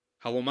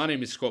Hello, my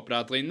name is Scott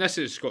Bradley and this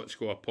is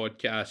ScotScore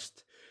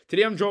podcast.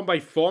 Today I'm joined by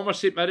former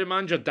St Mirren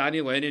manager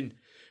Danny Lennon.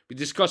 We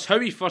discuss how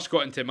he first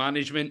got into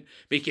management,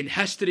 making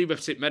history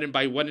with St Mirren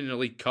by winning the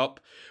League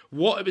Cup,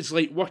 what it was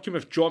like working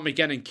with John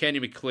McGinn and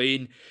Kenny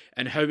McLean,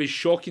 and how his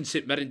shocking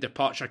St Mirren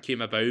departure came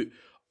about.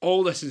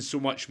 All this and so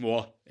much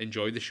more.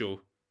 Enjoy the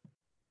show.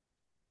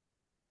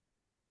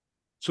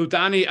 So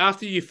Danny,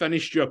 after you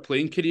finished your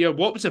playing career,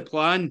 what was the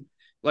plan?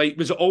 Like,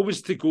 was it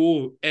always to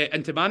go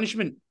into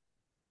management?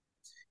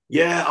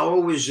 Yeah, I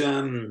always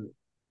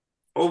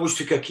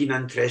took a keen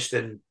interest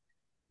in,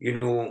 you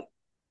know,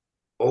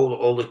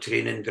 all the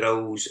training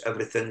drills,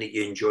 everything that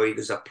you enjoyed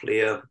as a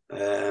player.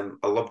 I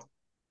loved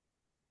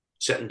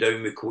sitting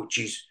down with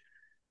coaches,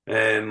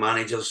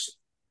 managers,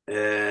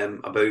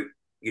 about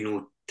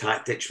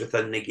tactics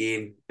within the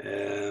game,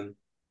 and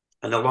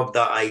I loved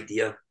that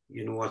idea.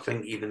 I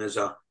think even as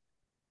a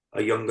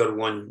younger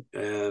one,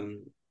 I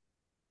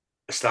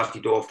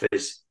started off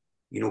as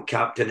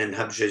captain in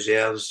Hibs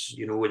reserves,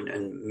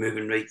 and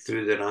moving right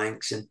through the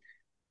ranks. And,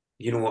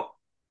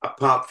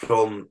 apart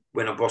from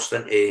when I burst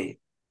into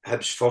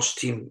Hibs first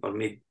team or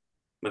made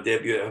my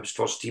debut at Hibs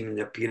first team and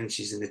the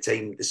appearances in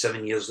the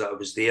 7 years that I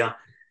was there,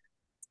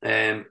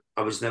 I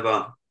was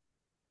never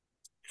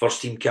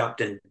first team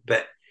captain.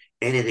 But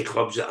any of the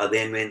clubs that I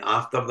then went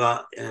after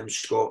that,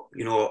 Scott,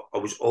 I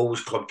was always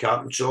club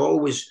captain. So I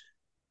always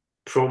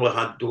probably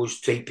had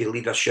those type of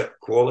leadership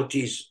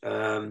qualities.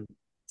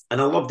 And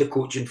I loved the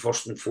coaching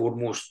first and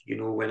foremost.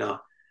 When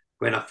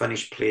I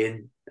finished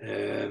playing,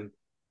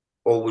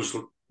 always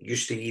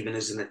used to, even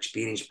as an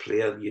experienced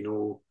player,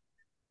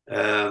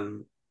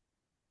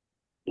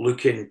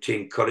 looking to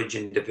encourage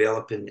and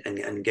develop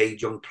and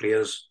guide young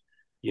players,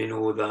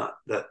 that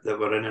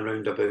were in and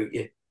around about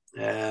you.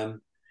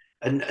 And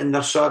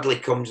there sadly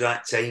comes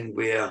that time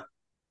where,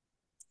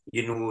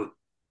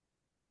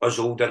 us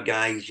older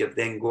guys, you've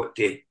then got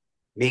to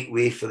make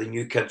way for the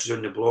new kids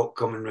on the block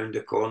coming round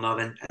the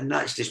corner. And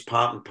that's just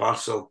part and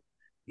parcel,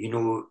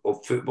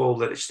 of football,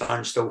 that it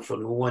stands still for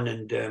no one.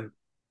 And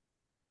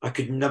I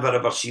could never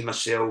ever see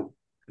myself,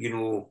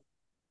 out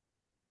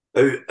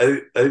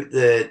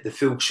the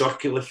full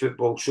circle of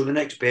football. So the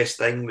next best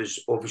thing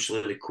was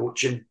obviously the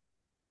coaching.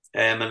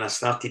 And I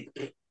started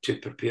to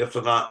prepare for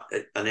that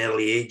at an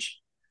early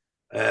age,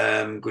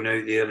 going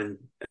out there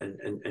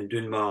and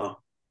doing my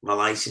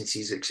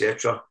licenses,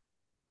 etc.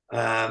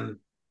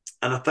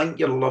 And I think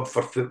your love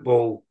for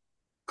football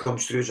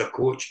comes through as a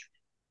coach.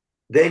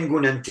 Then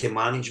going into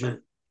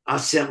management, I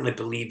certainly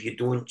believe you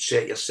don't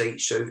set your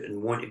sights out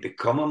and want to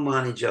become a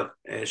manager,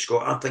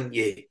 Scott. I think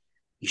you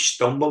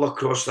stumble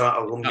across that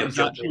along your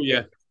journey,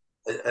 Yeah.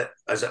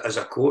 as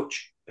a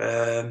coach.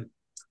 And,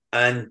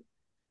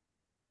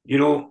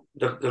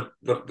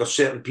 there's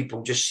certain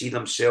people just see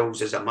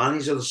themselves as a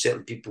manager. There's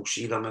certain people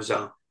see them as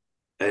a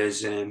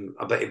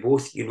bit of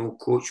both,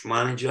 coach,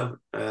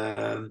 manager.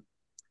 And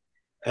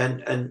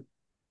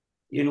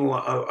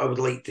I would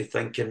like to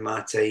think in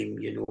my time,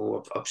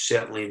 I've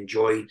certainly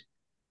enjoyed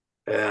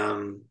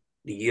the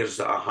years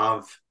that I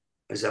have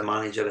as a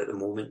manager at the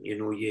moment.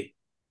 You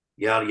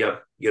are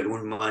your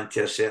own man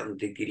to a certain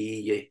degree.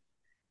 You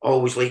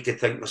always like to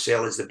think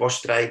myself as the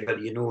bus driver,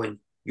 and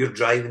you're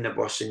driving the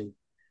bus and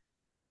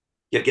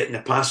you're getting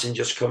the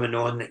passengers coming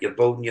on, that you're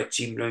building your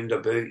team round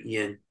about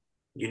you. And,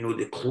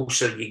 the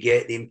closer you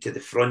get them to the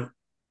front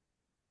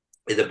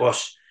of the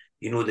bus,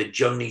 the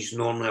journey's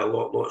normally a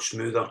lot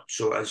smoother.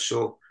 So as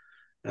so,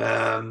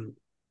 I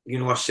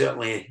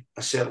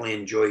certainly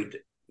enjoyed,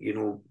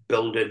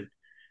 building,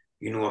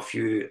 a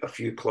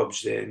few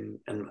clubs in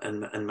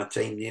my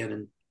time there,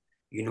 and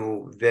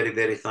very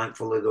very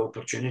thankful of the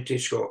opportunity,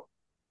 Scott.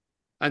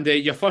 And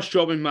your first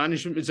job in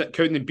management was at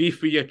County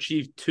Beef, where you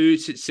achieved 2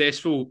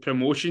 successful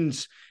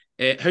promotions.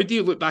 How do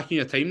you look back on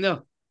your time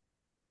there?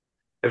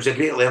 It was a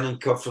great learning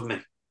curve for me.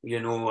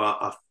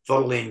 I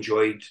thoroughly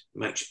enjoyed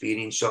my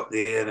experience up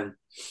there,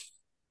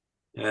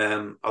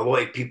 and a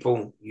lot of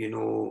people,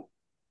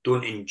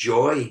 don't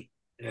enjoy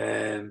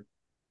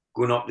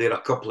going up there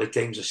a couple of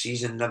times a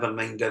season. Never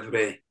mind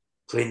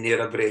playing there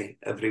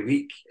every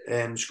week,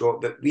 Scott.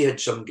 But we had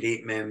some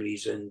great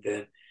memories, and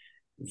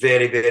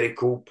very very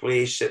cool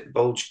place. It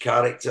builds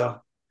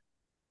character.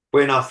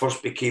 When I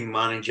first became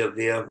manager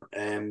there,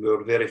 we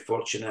were very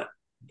fortunate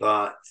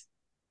that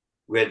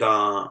we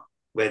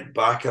had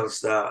backers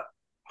that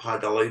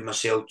had allowed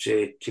myself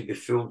to be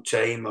full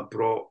time. I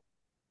brought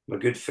my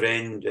good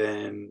friend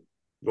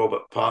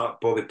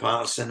Bobby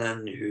Patterson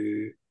in,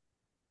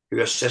 who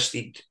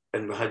assisted,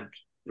 and we had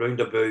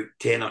round about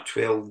 10 or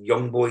 12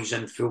 young boys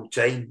in full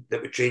time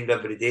that we trained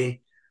every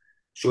day.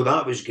 So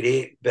that was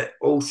great. But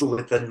also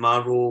within my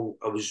role,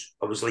 I was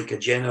like a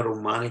general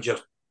manager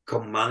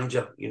come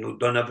manager,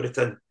 done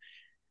everything.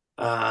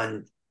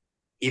 And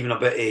even a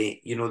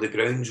bit of, the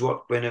grounds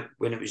work when it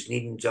was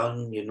needing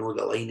done, the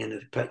lining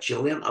of the pitch.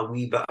 You learnt a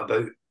wee bit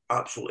about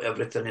absolutely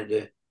everything of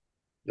the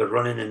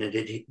running and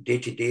the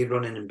day-to-day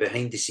running and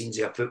behind the scenes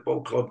of a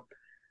football club.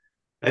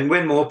 And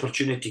when my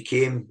opportunity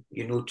came,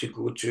 to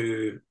go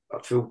to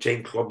a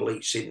full-time club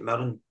like St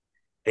Mirren,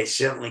 it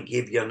certainly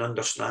gave you an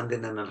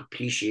understanding and an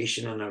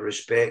appreciation and a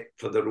respect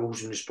for the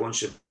roles and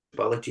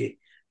responsibility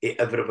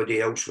of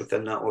everybody else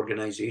within that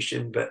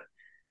organisation. But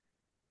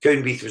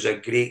Cowdenbeath was a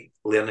great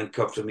learning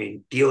curve for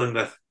me, dealing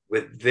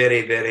with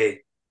very,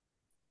 very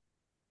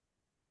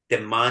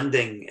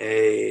demanding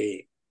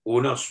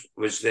owners.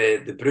 Was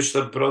the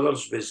Brewster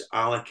brothers, was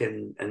Alec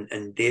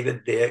and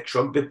David, the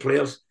ex-rugby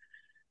players.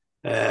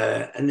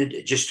 And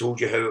it just told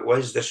you how it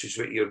was. This was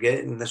what you're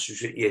getting. This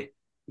was what you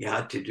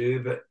had to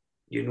do. But,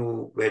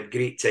 we had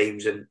great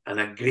times and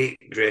a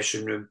great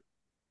dressing room,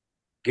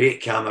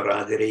 great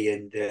camaraderie.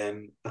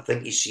 And I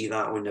think you see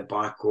that on the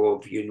back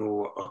of,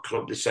 a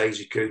club the size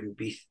of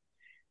Cowdenbeath,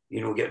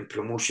 getting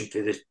promotion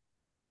for the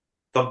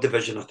third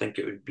division, I think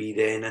it would be,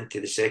 then into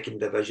the second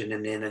division,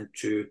 and then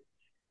into,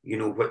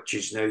 which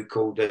is now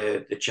called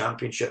the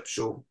Championship.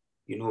 So,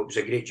 it was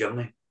a great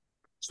journey.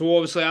 So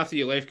obviously after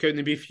you left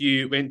Cowdenbeath,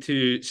 you went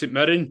to St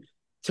Mirren.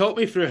 Talk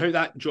me through how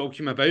that job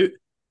came about.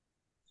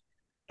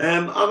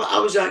 I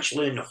was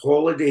actually on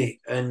holiday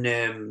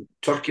in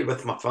Turkey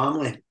with my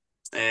family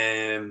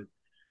when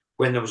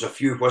there was a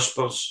few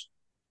whispers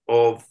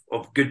of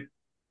good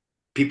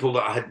people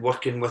that I had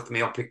working with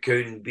me up at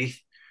Cowdenbeath.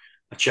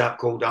 A chap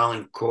called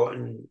Alan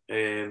Cotton,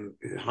 who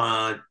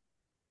had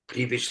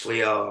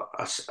previously a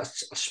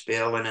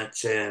spelling at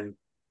St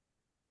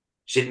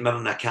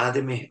Mirren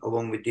Academy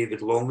along with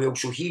David Longwell.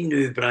 So he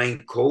knew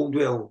Brian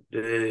Caldwell,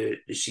 the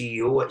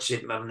CEO at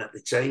St Mirren at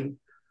the time.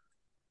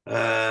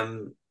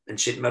 And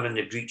St Mirren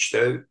had reached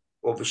out,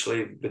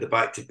 obviously, with the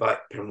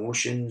back-to-back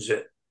promotions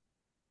that,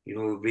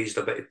 raised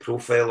a bit of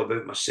profile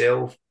about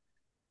myself.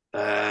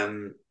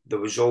 There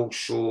was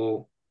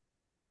also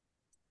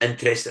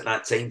interest at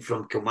that time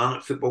from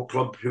Kilmarnock Football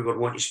Club, who were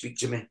wanting to speak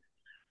to me.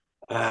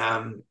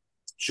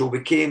 So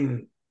we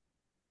came,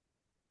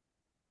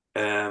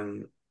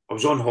 I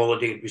was on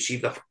holiday,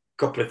 received a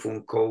couple of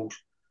phone calls,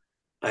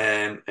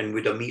 and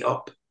we'd a meet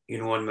up,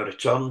 on my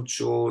return.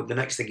 So the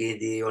next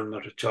day on my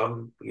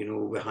return,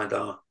 we had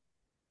a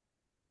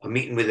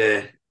meeting with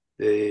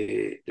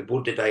the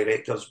board of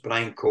directors,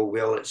 Brian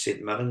Caldwell at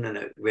St Mirren, and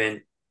it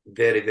went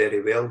very,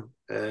 very well,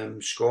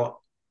 Scott.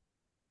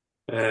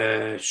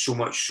 So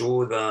much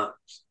so that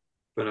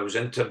when I was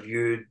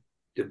interviewed,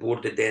 the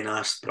board had then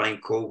asked Brian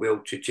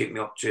Caldwell to take me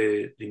up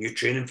to the new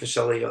training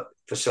facility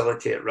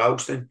at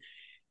Ralston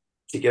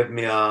to give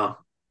me a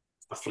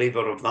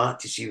flavour of that,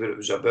 to see what it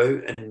was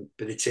about. And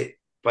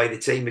by the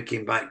time we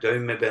came back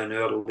down, maybe an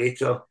hour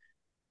later,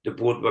 the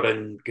board were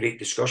in great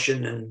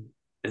discussion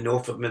and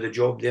offered me the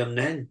job there and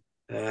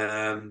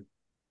then.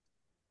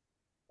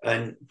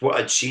 And what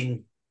I'd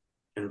seen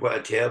and what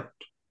I'd heard,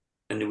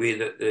 in the way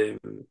that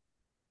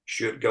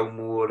Stuart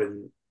Gilmore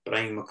and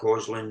Brian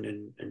McCausland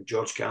and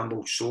George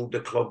Campbell sold the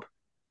club,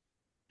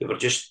 they were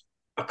just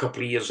a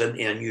couple of years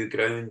into a new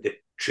ground, the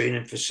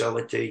training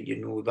facility,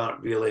 that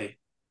really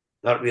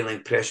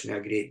impressed me a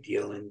great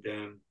deal. And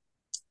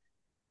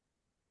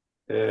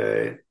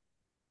there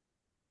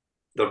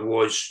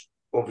was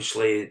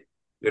obviously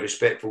the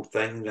respectful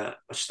thing that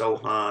I still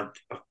had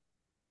a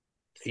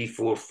 3,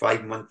 4,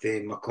 5 month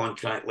of my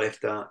contract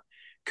left at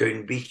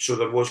Cowdenbeath, so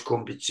there was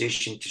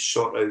compensation to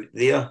sort out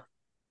there.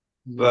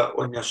 But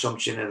on the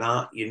assumption of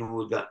that,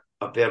 that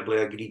I verbally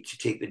agreed to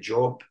take the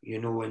job,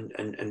 and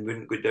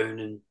wouldn't go down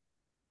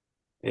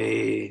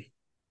and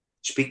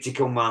speak to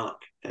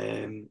Kilmarnock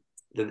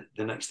the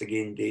next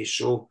again day.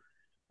 So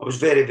I was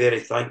very,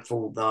 very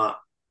thankful that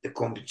the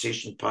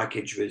compensation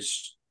package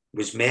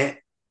was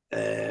met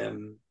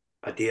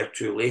a day or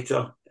two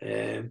later,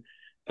 and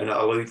it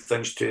allowed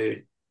things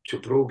to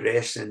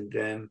progress. And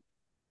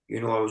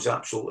I was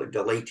absolutely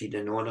delighted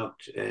and honoured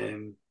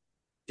to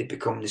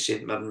become the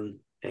St Mirren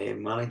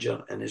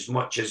manager. And as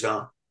much as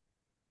a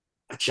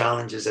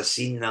challenge as I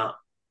seen that,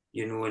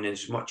 and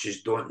as much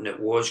as daunting it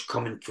was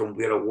coming from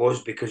where I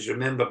was, because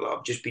remember that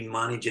I've just been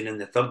managing in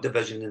the third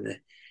division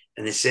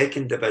and the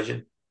second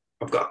division.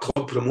 I've got a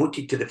club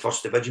promoted to the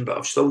first division, but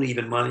I've still not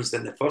even managed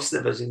in the first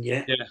division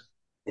yet. Yeah.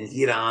 And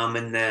here I am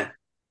in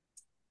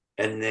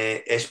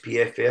the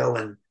SPFL,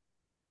 and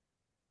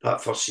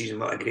that first season,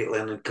 what a great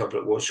learning curve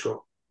it was,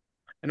 Scott.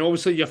 And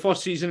obviously, your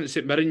first season at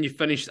St Mirren, you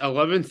finished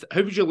 11th.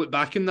 How would you look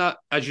back in that?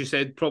 As you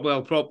said, probably a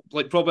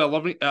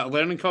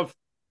learning curve.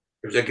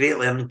 It was a great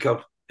learning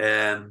curve.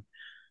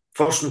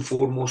 First and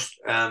foremost,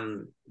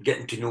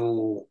 getting to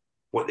know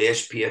what the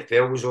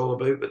SPFL was all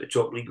about, what the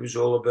top league was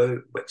all about,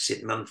 what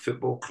St Mirren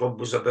Football Club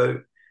was about.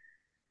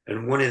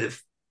 And one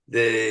of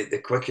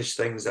the quickest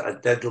things that I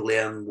did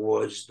learn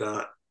was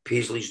that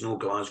Paisley's no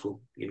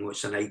Glasgow.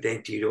 It's an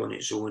identity on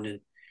its own,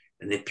 and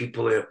the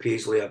people there at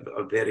Paisley are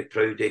very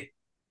proud of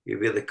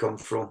where they come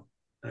from.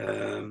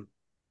 And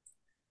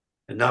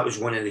that was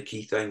one of the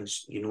key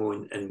things,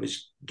 and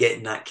was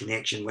getting that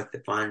connection with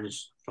the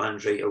fans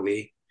right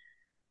away.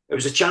 It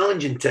was a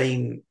challenging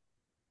time,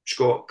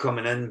 Scott,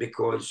 coming in,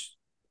 because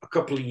a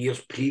couple of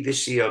years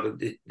previously, or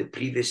the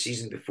previous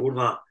season before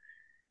that,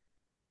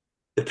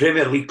 the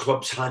Premier League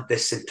clubs had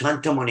this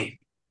Santanta money,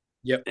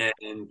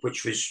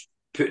 which was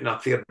putting a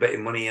fair bit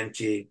of money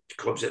into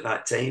clubs at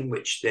that time,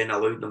 which then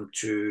allowed them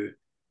to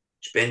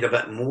spend a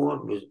bit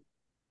more.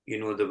 They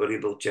were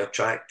able to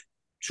attract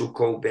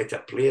so-called better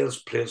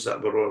players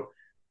that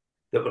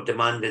were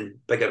demanding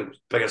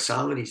bigger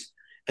salaries.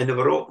 And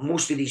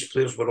most of these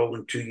players were all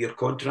in 2-year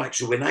contracts.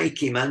 So when I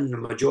came in, the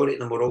majority of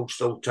them were all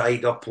still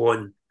tied up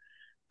on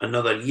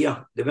another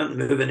year. They weren't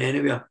moving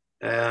anywhere.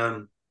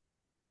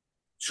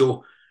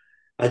 So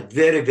I had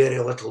very, very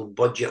little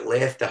budget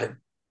left. I had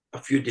a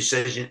few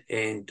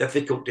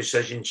difficult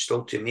decisions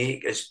still to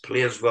make as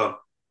players were,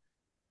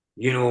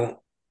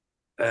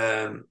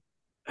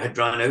 had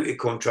ran out of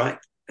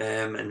contract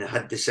and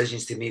had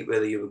decisions to make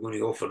whether you were going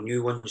to offer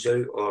new ones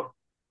out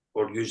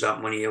or use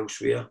that money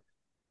elsewhere.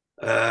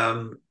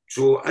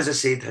 So, as I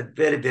said, had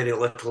very, very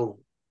little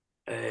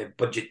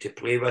budget to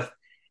play with.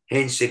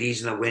 Hence the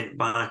reason I went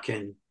back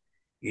and,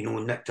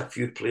 nicked a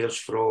few players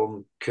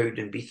from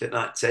Cowdenbeath at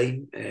that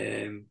time.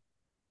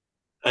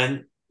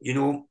 And,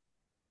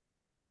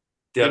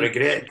 do I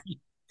regret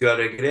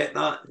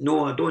that?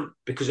 No, I don't,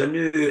 because I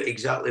knew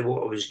exactly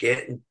what I was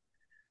getting.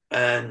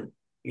 And,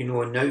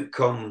 an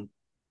outcome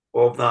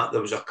of that,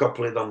 there was a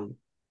couple of them,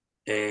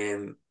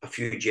 a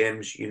few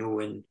gems,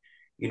 and,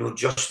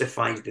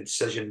 justified the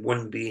decision.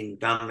 One being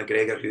Dan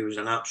McGregor, who was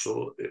an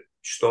absolute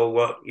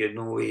stalwart, he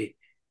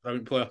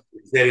player.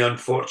 Very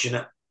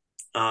unfortunate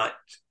at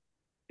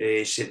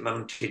St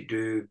Mirren to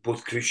do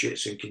both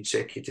cruciates in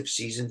consecutive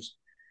seasons.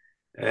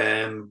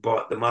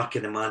 But the mark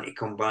of the man to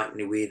come back in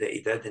the way that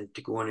he did and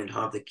to go on and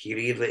have the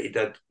career that he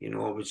did, I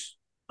was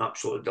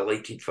absolutely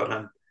delighted for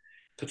him,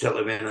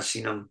 particularly when I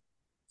seen him,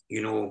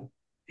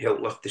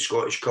 help lift the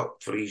Scottish Cup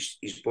for his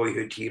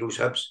boyhood heroes,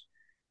 Hibs.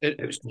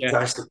 It was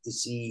fantastic to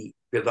see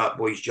where that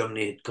boy's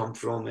journey had come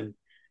from and,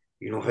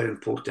 how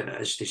important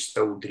it is to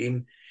still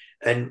dream.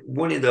 And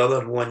one of the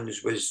other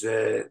ones was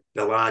the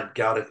lad,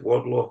 Gareth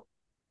Wardlaw,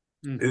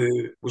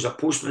 who was a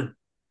postman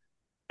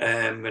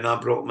when I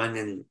brought him in,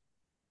 and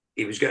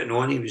he was getting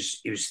on. He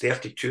was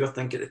 32, I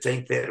think, at the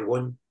time,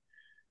 31,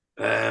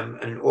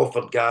 and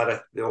offered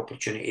Gareth the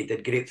opportunity. He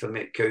did great for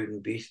me at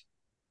Cowdenbeath.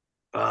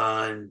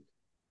 And,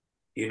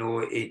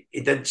 he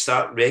didn't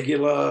start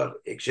regular,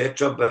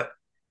 etc., but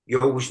you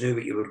always knew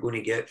what you were going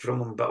to get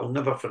from him. But I'll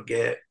never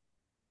forget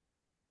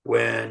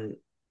when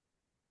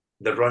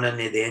the run-in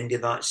at the end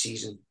of that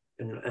season,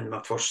 in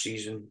my first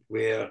season,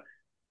 where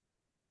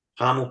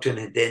Hamilton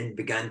had then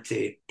began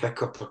to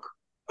pick up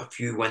a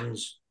few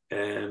wins,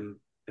 and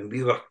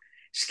we were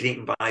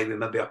scraping by with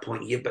maybe a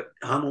point here, but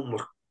Hamilton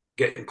were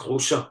getting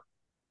closer,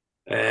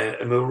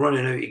 and we were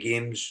running out of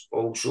games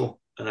also.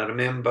 And I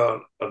remember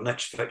our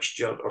next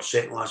fixture, our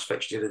second last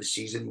fixture of the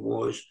season,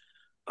 was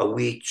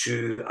away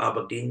to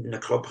Aberdeen, and the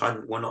club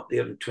hadn't won up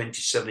there in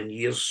 27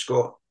 years,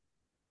 Scott.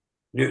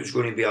 Knew it was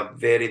going to be a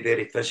very,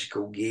 very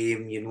physical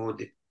game.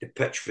 The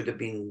pitch would have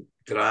been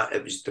dry.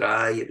 It was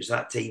dry. It was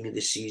that time of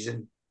the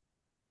season.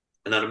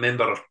 And I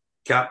remember our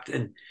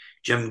captain,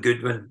 Jim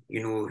Goodwin,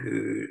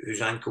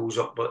 whose ankle was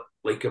up but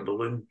like a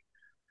balloon.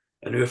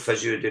 I knew a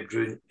physio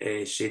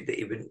had said that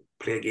he wouldn't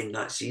play again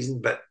that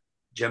season, but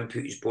Jim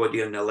put his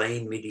body on the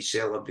line, made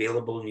himself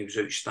available, and he was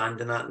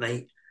outstanding that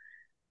night.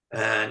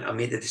 And I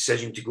made the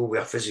decision to go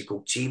with a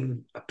physical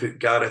team. I put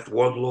Gareth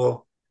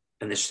Wardlaw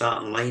in the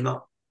starting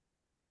lineup.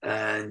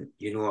 And,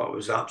 I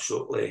was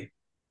absolutely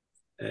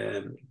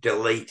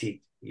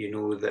delighted,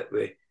 that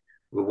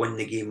we won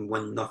the game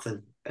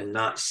 1-0. And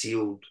that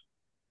sealed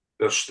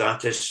our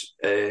status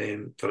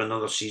for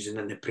another season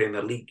in the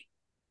Premier League,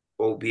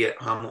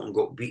 albeit Hamilton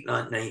got beat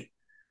that night.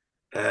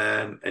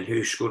 And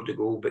who scored the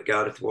goal but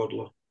Gareth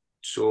Wardlaw?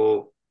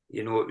 So,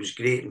 it was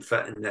great and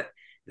fitting that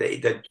he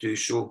did do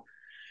so.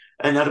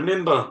 And I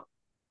remember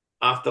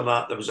after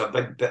that, there was a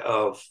big bit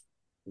of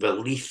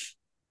relief.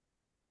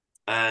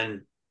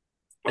 And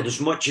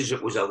as much as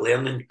it was a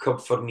learning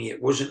curve for me,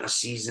 it wasn't a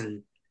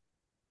season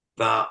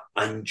that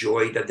I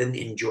enjoyed. I didn't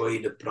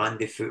enjoy the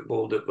brand of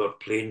football that we were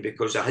playing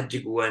because I had to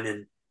go in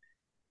and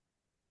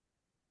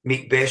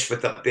make best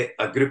with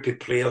a group of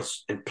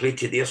players and play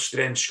to their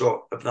strengths,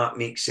 Scott, if that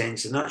makes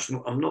sense. And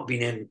I'm not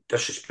being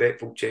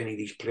disrespectful to any of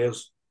these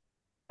players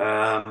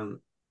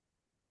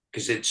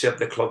because they'd served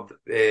the club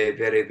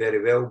very,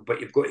 very well,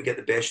 but you've got to get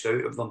the best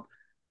out of them.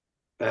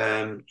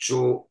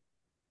 So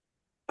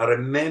I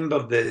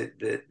remember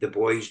the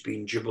boys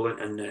being jubilant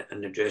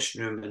in the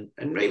dressing room,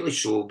 and rightly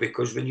so,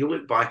 because when you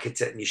look back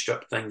at it and you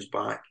strip things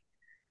back,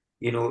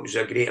 it was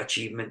a great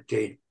achievement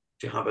to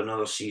have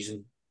another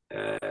season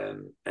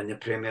in the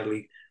Premier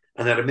League.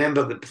 And I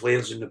remember the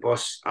players in the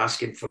bus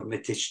asking for me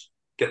to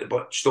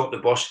stop the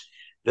bus.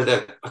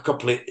 That a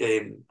couple of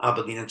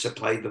Aberdeen had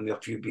supplied them with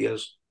a few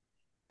beers,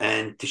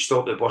 and to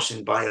stop the bus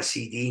and buy a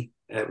CD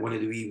at one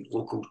of the wee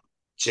local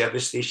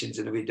service stations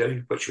on the way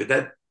down, which we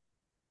did.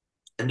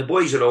 And the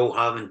boys are all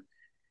having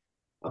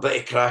a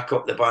bit of crack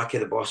up the back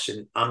of the bus,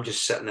 and I'm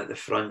just sitting at the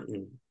front,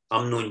 and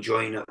I'm not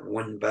enjoying it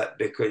one bit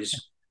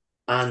because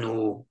I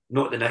know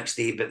not the next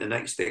day, but the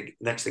next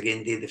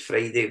again day, the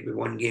Friday, with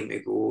one game to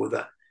go,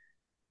 that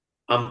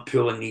I'm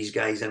pulling these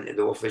guys into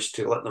the office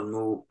to let them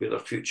know where their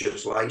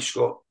futures lie,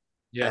 Scott.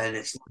 Yeah. And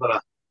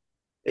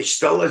it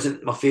still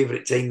isn't my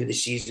favourite time of the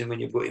season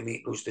when you've got to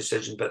make those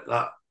decisions, but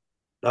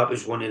that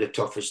was one of the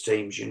toughest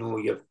times.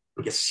 You're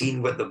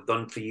seeing what they've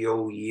done for you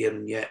all year,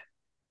 and yet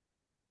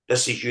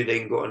this is you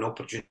then got an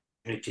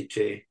opportunity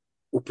to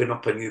open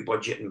up a new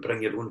budget and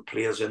bring your own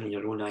players in and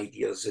your own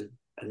ideas,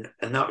 and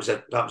that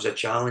was a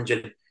challenge,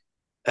 and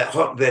it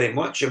hurt very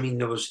much. I mean,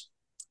 there was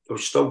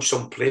still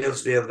some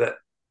players there that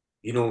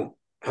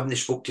haven't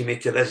spoke to me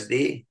to this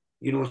day.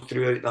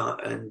 Throughout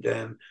that,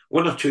 and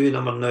one or two of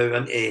them are now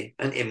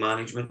into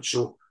management.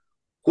 So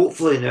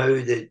hopefully now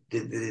they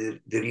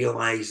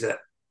realise that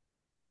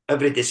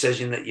every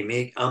decision that you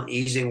make aren't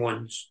easy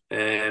ones,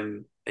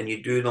 and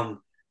you do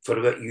them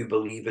for what you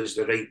believe is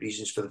the right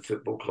reasons for the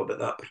football club at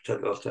that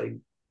particular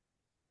time.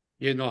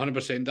 Yeah, no,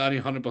 100%, Danny,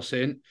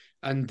 100%.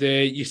 And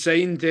you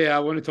signed, I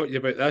want to talk to you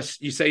about this,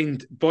 you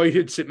signed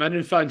boyhood St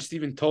Mirren fan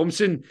Stephen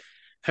Thompson.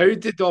 How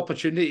did the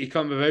opportunity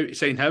come about to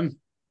sign him?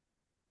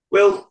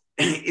 Well,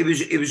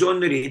 it was on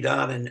the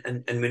radar,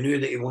 and we knew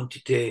that he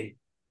wanted to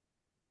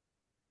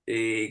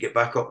get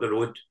back up the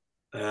road.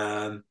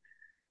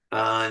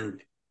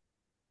 And,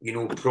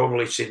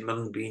 probably St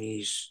Mirren being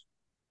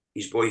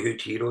his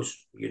boyhood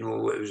heroes, it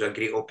was a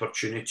great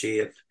opportunity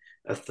if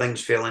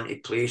things fell into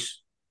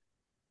place.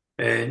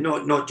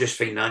 Not just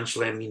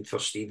financially, I mean, for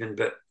Stephen,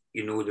 but,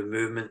 the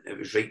movement, it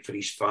was right for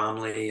his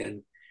family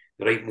and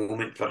the right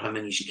moment for him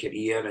in his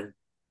career. And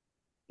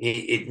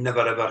he'd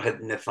never ever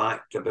hidden the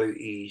fact about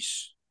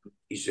his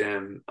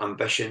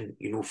ambition,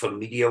 for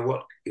media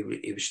work.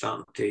 He was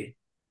starting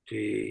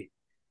to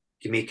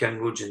make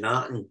inroads in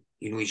that, and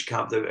he's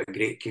carved out a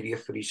great career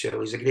for himself.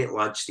 He's a great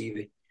lad,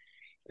 Stevie.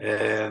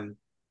 And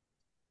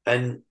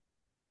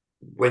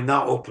when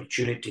that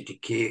opportunity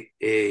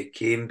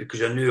came,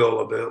 because I knew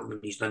all about him in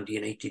his Dundee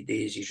United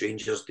days, his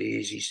Rangers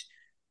days,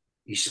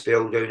 his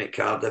spell down at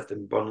Cardiff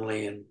and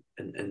Burnley,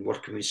 and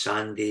working with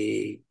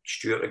Sandy,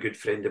 Stuart, a good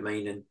friend of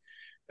mine,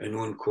 and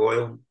Owen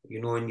Coyle,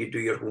 and you do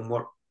your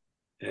homework.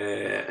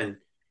 And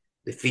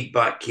the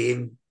feedback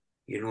came,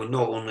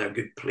 not only a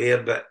good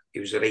player, but he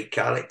was the right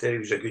character, he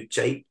was a good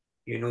type.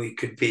 He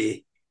could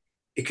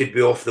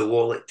be off the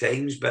wall at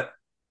times, but,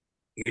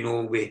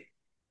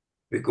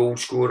 with goal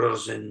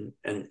scorers and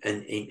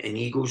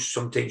egos,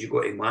 sometimes you've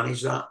got to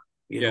manage that,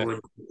 know,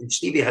 and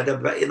Stevie had a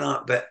bit of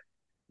that, but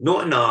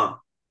not in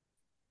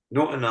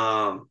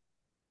a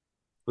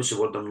what's the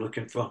word I'm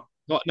looking for?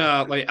 Not in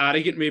a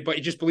arrogant way, but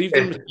he just believed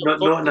in himself.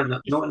 Not in an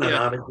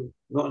arrogant, way,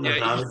 but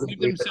that was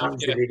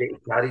the way that he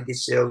carried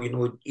himself,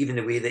 even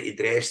the way that he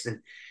dressed, and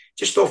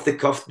just off the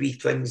cuff wee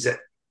things that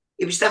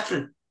it was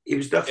different. It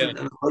was different,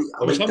 and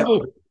I was liked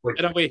humble that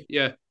in a way,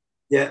 yeah.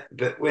 Yeah,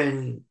 but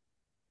when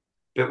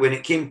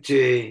it came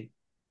to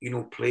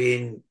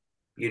playing,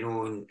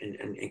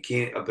 and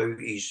came about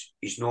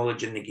his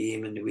knowledge in the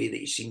game and the way that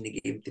he's seen the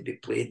game to be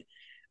played,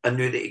 I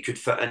knew that he could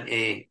fit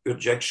into our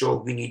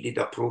jigsaw. We needed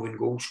a proven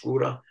goal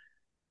scorer.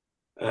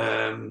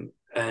 And,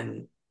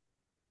 in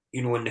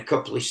the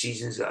couple of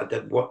seasons that I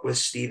did work with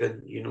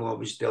Stephen, I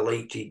was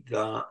delighted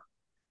that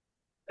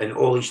in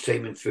all his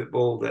time in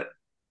football, that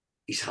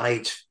his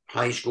highest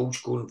goal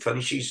scoring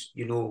finishes,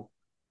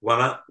 were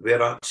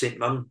at St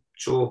Mirren.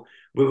 So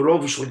we were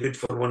obviously good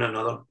for one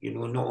another.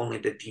 Not only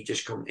did he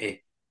just come to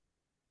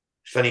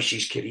finish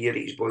his career at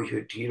his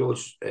boyhood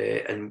heroes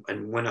and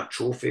win a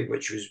trophy,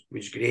 which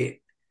was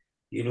great.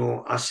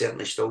 I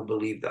certainly still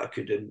believe that I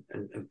could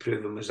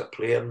improve him as a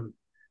player. And,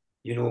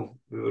 we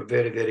were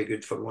very, very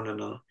good for one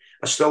another.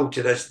 I still,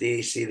 to this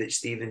day, say that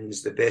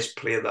Stephen's the best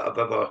player that I've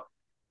ever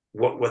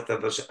worked with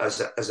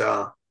as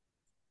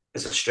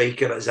a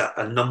striker, as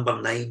a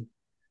number 9.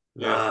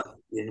 Yeah.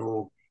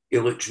 He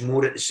looks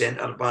more at the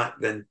centre back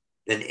than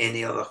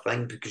any other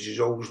thing, because he's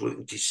always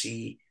looking to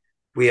see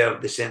where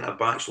the centre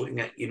back's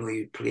looking at.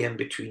 You play in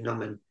between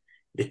them, and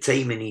the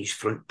timing his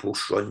front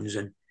post runs,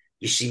 and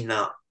you've seen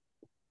that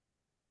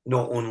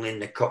not only in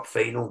the cup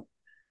final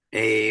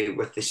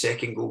with the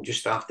second goal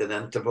just after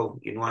the interval.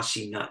 I've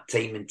seen that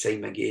time and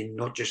time again,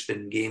 not just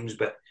in games,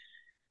 but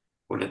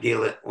on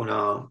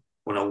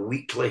a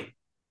weekly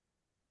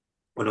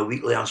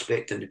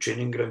aspect in the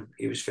training ground.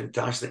 He was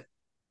fantastic.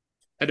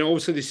 And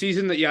obviously the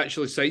season that you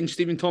actually signed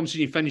Stephen Thompson,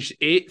 you finished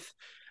 8th.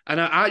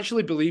 And I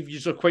actually believe you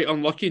are quite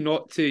unlucky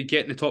not to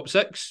get in the top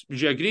 6.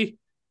 Would you agree?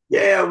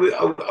 Yeah,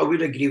 I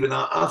would agree with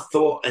that. I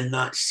thought in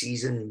that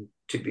season,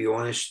 to be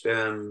honest,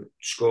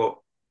 Scott,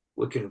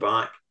 looking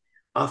back,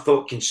 I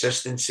thought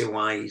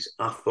consistency-wise,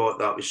 I thought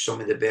that was some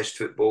of the best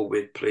football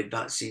we'd played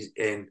that season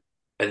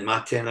in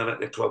my tenure at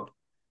the club.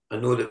 I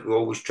know that we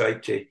always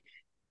tried to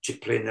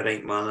play in the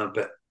right manner,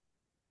 but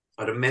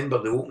I remember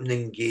the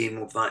opening game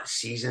of that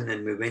season,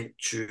 and we went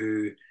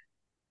to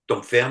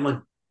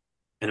Dunfermline,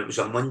 and it was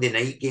a Monday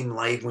night game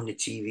live on the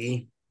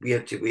TV. We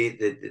had to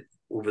wait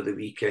over the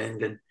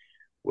weekend, and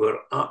we were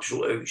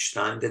absolutely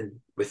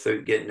outstanding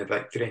without getting a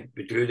victory.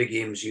 We drew the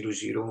game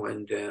 0-0,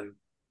 and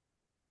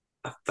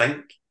I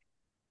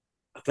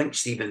think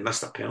Stephen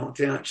missed a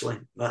penalty actually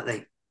that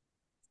night.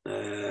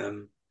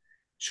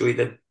 So he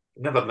did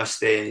never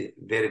missed very,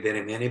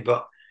 very many,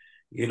 but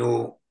the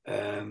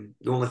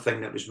only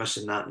thing that was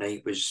missing that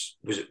night was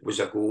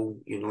a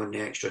goal, in the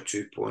extra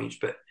 2 points.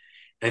 But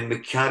And we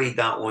carried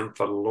that on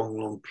for long,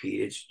 long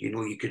periods. You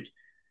know,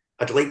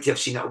 I'd like to have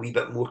seen it a wee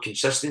bit more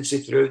consistency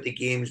throughout the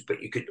games,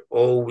 but you could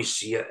always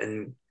see it.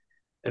 And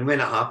when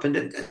it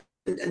happened,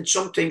 and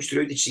sometimes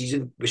throughout the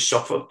season, we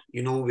suffered,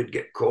 you know, we'd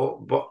get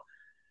caught. But,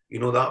 you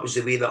know, that was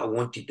the way that I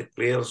wanted the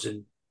players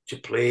and to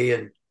play.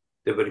 And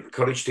they were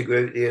encouraged to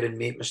go out there and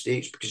make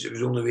mistakes because it was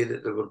the only way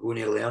that they were going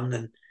to learn.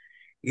 And,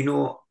 you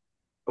know,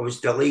 I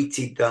was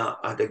delighted that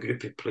I had a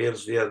group of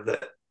players there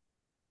that,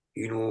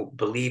 you know,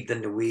 believed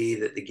in the way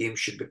that the game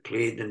should be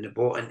played and they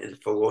bought into the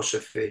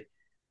philosophy,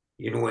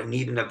 you know, and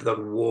even if there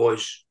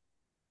was,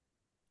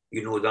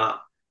 you know, that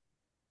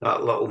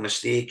little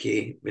mistake,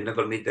 we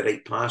never made the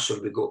right pass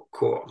or we got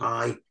caught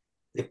high,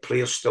 the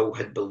players still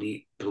had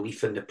belief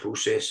in the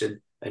process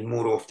and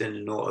more often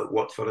than not it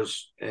worked for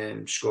us,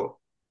 Scott.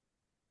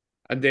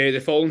 And the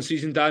following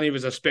season, Danny,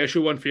 was a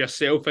special one for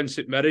yourself in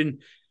St Mirren.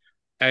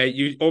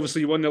 You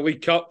obviously won the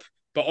League Cup,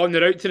 but on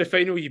the route to the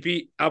final, you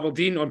beat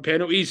Aberdeen on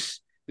penalties,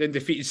 then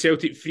defeated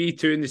Celtic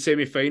 3-2 in the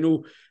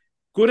semi-final.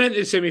 Going into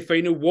the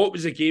semi-final, what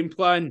was the game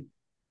plan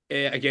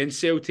against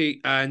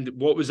Celtic, and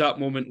what was that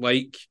moment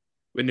like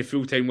when the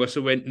full-time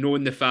whistle went,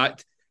 knowing the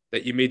fact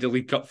that you made the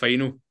League Cup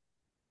final?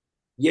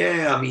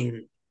 Yeah, I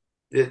mean,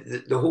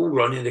 the whole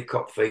run of the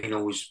cup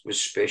final was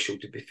special,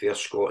 to be fair,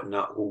 Scott, in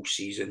that whole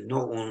season.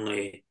 Not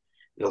only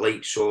the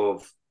likes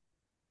of,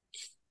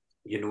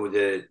 you know,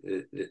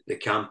 the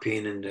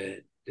campaign and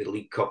the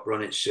League Cup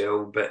run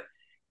itself, but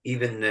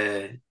even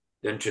the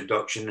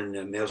introduction and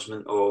the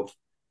immersement of,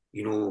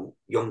 you know,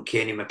 young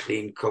Kenny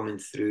McLean coming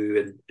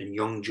through and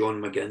young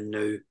John McGinn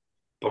now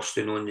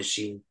bursting on the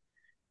scene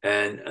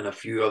and a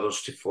few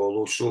others to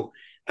follow. So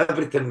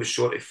everything was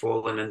sort of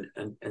falling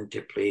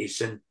into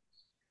place. And,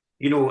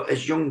 you know,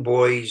 as young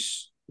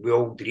boys, we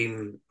all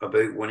dream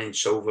about winning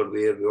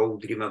silverware. We all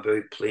dream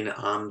about playing at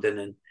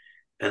Hampden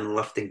and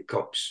lifting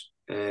cups,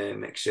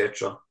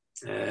 etc.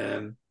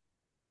 And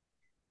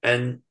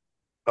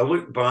I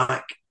look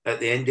back at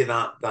the end of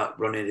that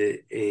run of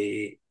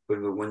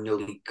when we won the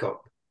League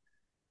Cup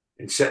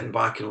and sitting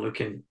back and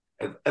looking,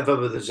 if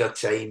ever there's a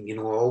time, you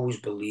know, I always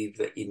believe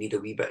that you need a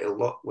wee bit of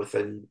luck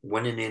within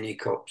winning any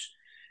cups.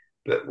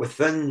 But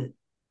within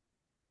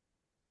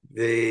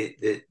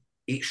the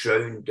each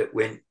round that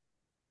went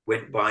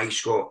by,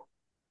 Scott,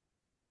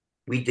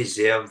 we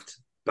deserved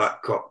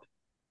that cup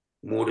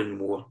more and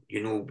more.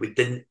 You know, we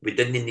didn't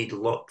need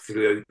luck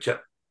throughout it.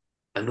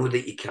 I know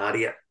that you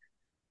carry it.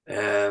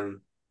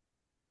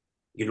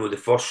 You know,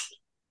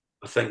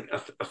 I think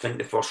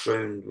the first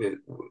round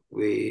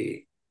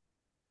we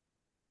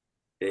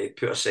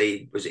put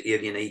aside, was it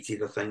Ayr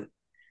United? I think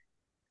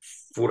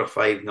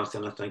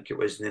 4-5-0. I think it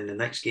was. And then the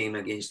next game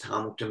against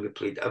Hamilton, we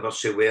played ever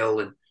so well.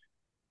 And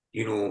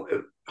you know,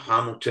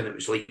 Hamilton, it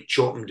was like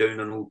chopping down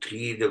an old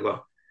tree. They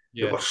were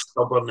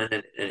stubborn,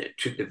 and it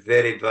took the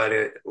very,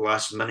 very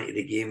last minute of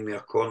the game with a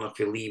corner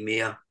for Lee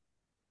Mayer,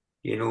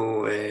 you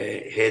know,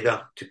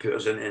 header to put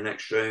us into the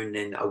next round.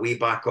 And away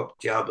back up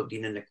to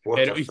Aberdeen in the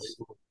quarter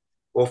final,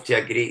 off to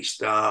a great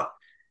start,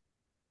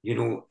 you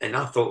know. And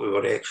I thought we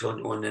were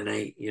excellent on the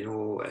night, you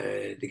know.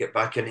 To get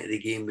back into the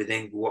game, we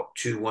then go up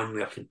 2-1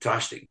 with a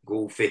fantastic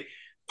goal for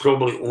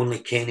probably only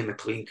Kenny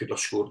McLean could have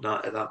scored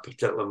that at that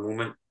particular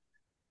moment.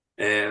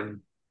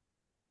 And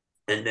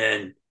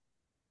then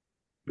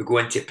we go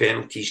into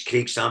penalties.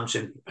 Craig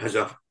Sampson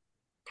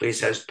plays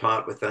his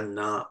part within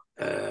that,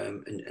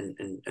 and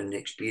the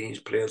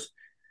experienced players.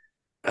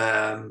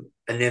 And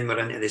then we're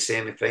into the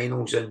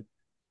semi-finals, and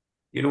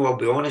you know, I'll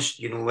be honest,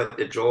 you know, at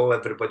the draw,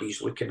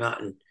 everybody's looking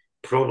at, and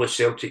probably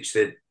Celtic's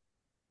I'm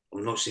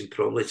not saying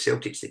probably,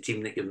 Celtic's the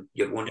team that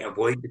you're wanting to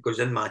avoid, because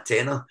in my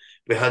tenure,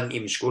 we hadn't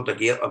even scored a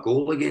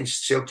goal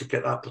against Celtic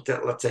at that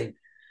particular time.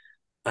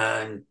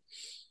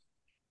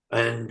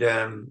 And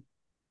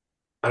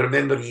I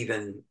remember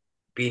even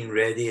being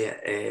ready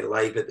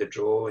live at the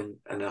draw, and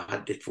I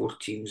had the four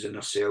teams and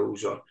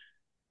ourselves, or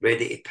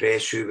ready to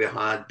press who we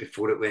had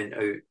before it went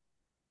out,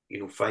 you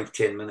know,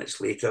 5-10 minutes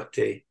later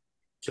to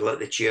let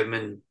the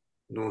chairman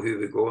know who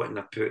we got, and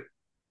I put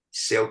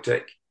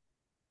Celtic.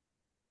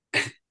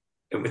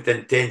 And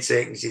within 10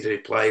 seconds, his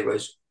reply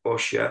was, "Oh,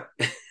 shit."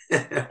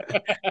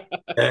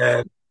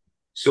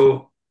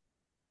 So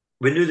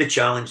we knew the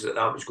challenge that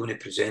was going to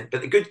present.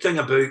 But the good thing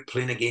about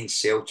playing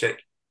against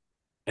Celtic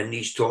and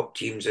these top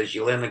teams is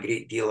you learn a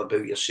great deal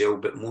about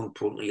yourself, but more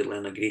importantly, you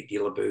learn a great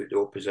deal about the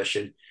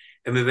opposition.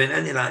 And we went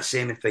into that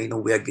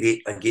semi-final with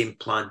a game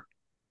plan.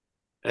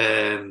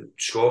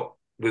 Scott,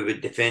 we would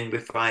defend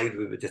with 5,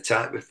 we would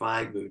attack with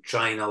 5, we would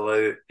try and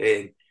allow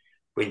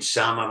when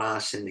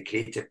Samaras and the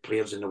creative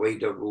players in the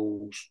wider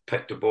roles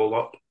picked the ball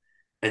up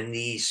in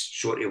these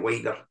sort of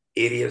wider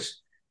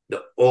areas, they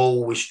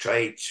always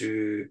tried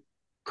to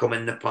come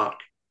in the park.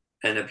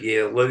 And if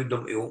you allowed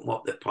them to open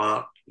up the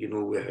park, you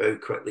know, with how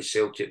quickly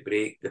Celtic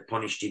break, they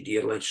punished you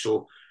dearly.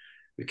 So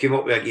we came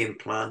up with a game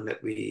plan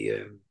that we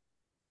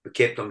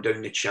kept them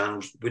down the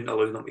channels, wouldn't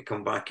allow them to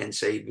come back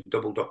inside. We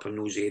doubled up in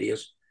those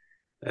areas.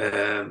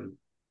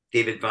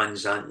 David Van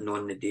Zanten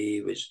on the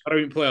day was...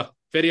 Brilliant player,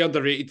 very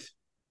underrated.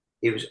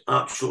 He was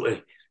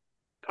absolutely...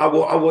 I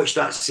watched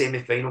that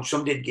semi-final.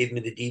 Somebody gave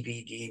me the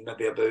DVD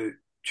maybe about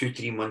 2,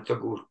 3 months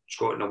ago,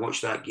 Scott, and I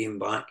watched that game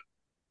back.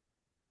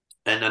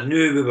 And I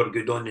knew we were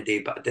good on the day,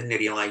 but I didn't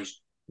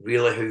realise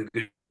really how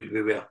good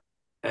we were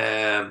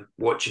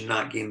watching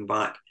that game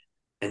back.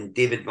 And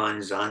David Van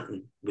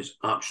Zanten was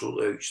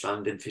absolutely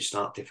outstanding from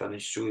start to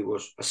finish. So he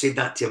was. I said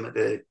that to him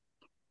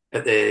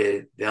at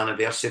the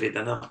anniversary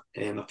dinner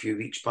a few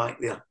weeks back.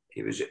 There,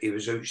 he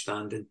was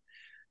outstanding.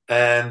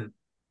 And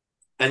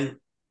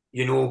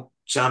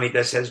Sammy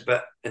does his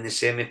bit in the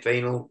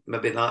semi-final.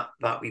 Maybe that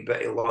wee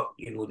bit of luck.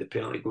 The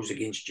penalty goes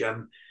against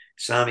Jim.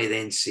 Sammy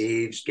then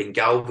saves.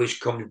 Gongalves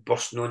comes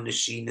bursting on the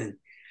scene, and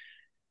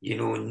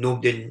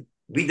nobody.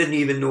 We didn't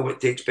even know what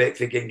to expect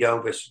for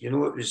Gongalves. It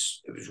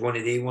was one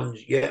of the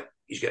ones. Yeah,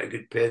 he's got a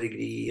good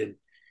pedigree, and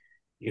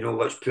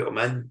let's put him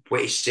in.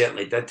 What he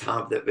certainly did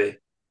have that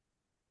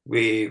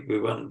we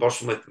weren't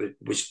bursting with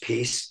was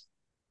pace.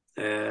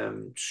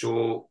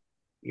 So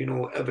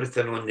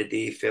everything on the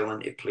day fell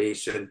into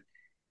place, and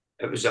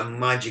it was a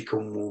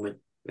magical moment.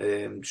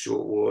 So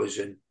it was,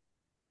 and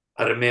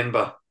I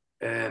remember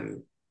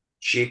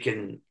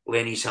shaking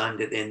Lenny's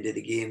hand at the end of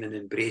the game and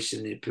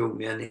embracing, and he pulled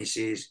me in and he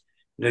says,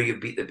 now you've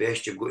beat the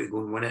best, you've got to go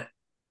and win it.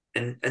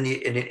 And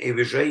he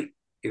was right.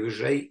 He was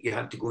right. You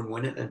had to go and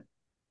win it then.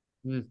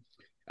 Mm.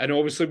 And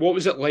obviously, what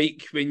was it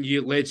like when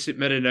you led St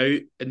Mirren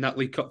out in that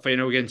League Cup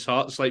final against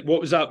Hearts? Like,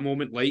 what was that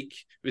moment like?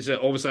 Was it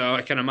obviously,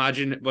 I can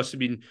imagine it must have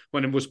been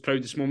one of the most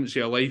proudest moments of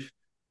your life.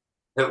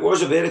 It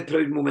was a very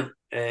proud moment,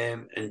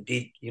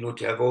 indeed,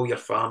 to have all your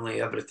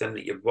family, everything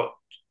that you've worked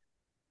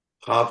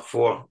hard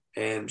for,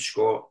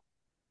 Scott,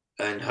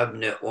 and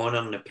having the honour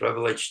and the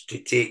privilege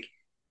to take.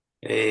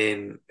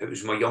 It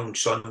was my young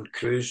son,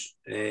 Cruz,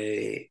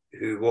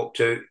 who walked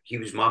out. He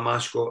was my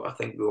mascot. I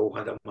think we all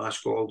had a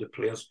mascot, all the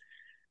players.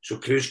 So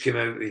Cruz came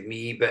out with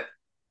me, but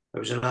it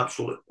was an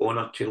absolute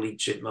honour to lead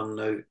St Mirren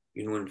out,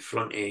 in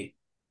front of, I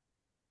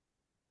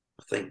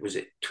think, was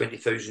it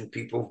 20,000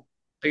 people?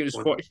 I think it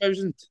was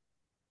 40,000.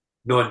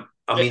 No,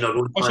 I mean our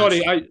own fans.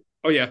 Sorry,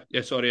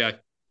 sorry,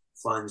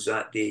 fans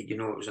that day. It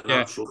was an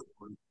absolute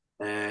fun.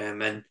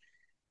 And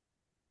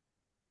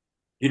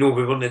we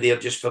weren't there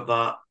just for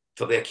that,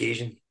 for the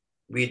occasion.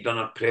 We'd done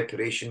our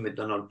preparation, we'd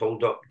done our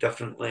build-up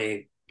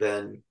differently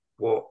than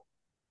what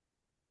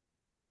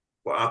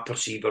I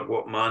perceive or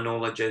what my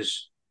knowledge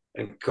is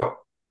in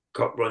cup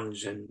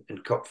runs and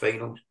cup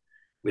finals.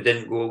 We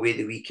didn't go away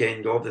the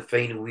weekend of the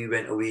final. We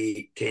went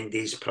away 10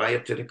 days prior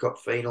to the cup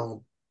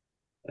final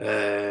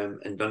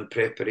and done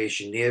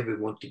preparation there. We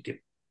wanted to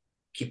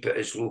keep it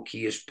as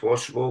low-key as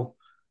possible.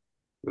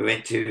 We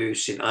went to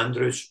St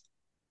Andrews,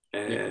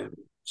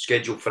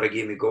 scheduled for a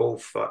game of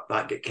golf.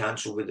 That got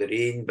cancelled with the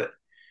rain, but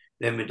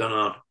then we done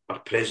our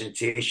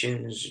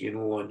presentations,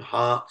 on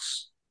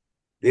Hearts,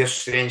 their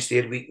strengths,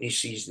 their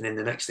weaknesses, and then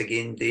the next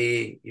again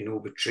day,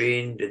 we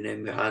trained, and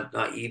then we had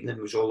that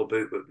evening was all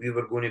about what we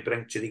were going to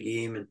bring to the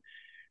game and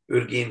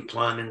our game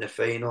plan in the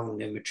final,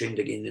 and then we trained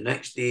again the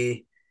next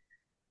day,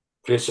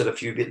 players had a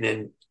few bit, and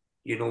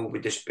then, we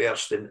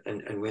dispersed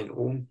and went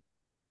home.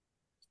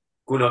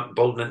 Going up,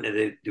 building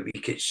into the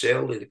week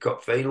itself, the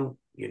cup final,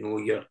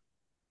 you've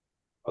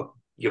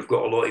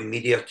got a lot of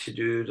media to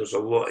do, there's a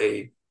lot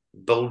of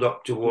build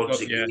up towards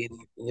the game,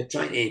 and you're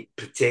trying to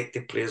protect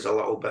the players a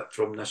little bit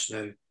from this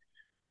now.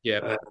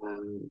 Yeah.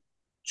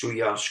 So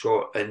yeah,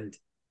 Scott, and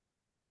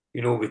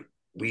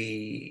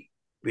we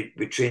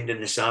trained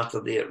on the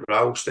Saturday at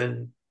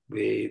Ralston.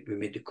 We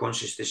made the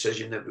conscious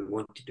decision that we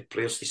wanted the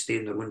players to stay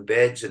in their own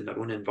beds in their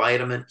own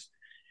environment,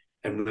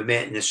 and we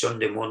met on the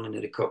Sunday morning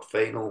of the cup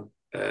final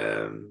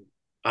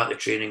at the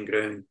training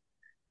ground,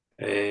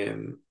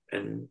 and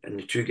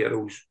the two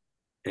girls,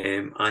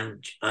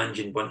 Ange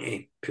and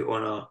Bunty, put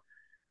on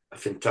a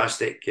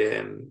fantastic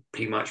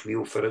pre-match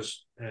meal for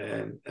us,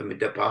 and we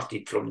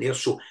departed from there.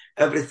 So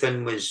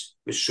everything was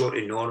sort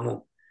of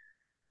normal.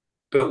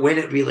 But when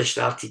it really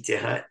started to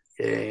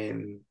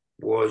hit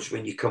was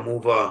when you come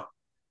over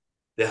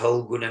the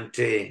hill going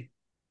into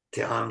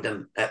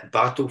Hampden at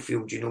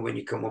Battlefield, when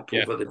you come up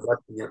over the bridge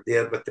and you're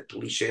there with the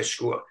police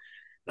escort.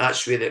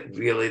 That's where it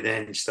really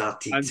then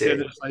started and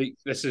to. It's like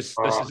this is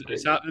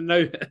it's happening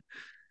now.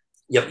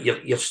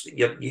 You're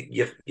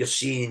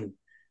seeing,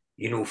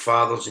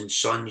 fathers and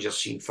sons. You're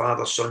seeing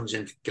fathers, sons,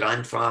 and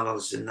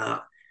grandfathers, and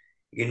that,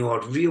 a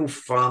real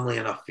family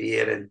and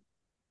affair. And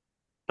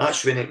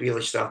that's when it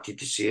really started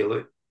to say,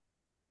 look,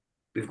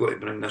 we've got to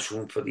bring this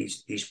home for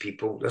these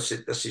people. This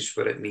is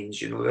what it means.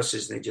 This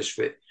isn't just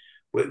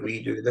what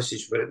we do. This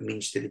is what it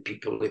means to the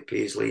people of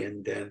Paisley.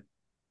 And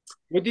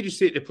what did you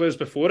say to the players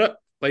before it?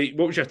 Like,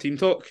 what was your team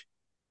talk?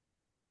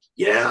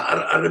 Yeah,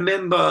 I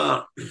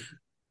remember.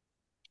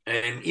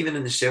 Even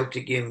in the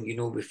Celtic game,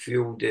 we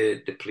fueled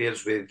the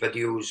players with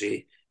videos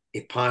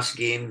of past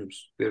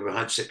games where we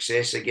had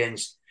success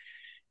against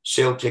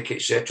Celtic,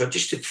 etc.,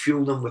 just to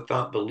fuel them with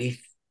that belief.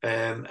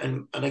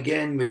 And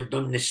again, we've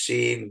done the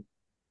same,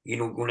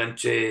 going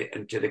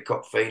into the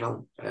cup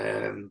final.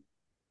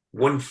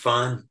 One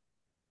fan,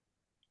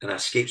 and it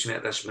escapes me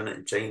at this minute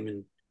in time,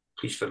 and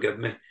please forgive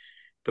me,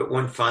 but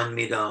one fan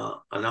made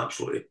an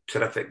absolutely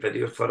terrific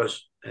video for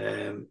us.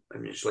 And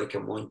it's like a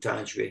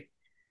montage with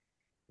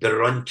the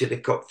run to the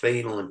cup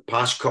final and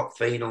past cup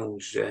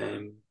finals,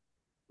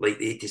 like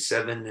the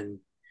 87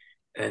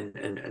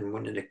 and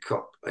winning the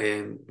cup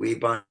way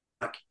back.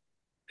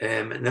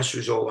 And this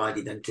was all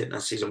added into it. And I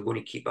says, I'm going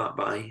to keep that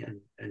by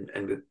and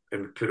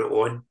we put it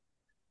on.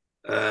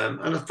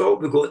 And I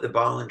thought we got the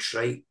balance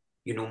right.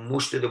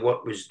 Most of the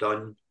work was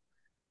done.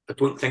 I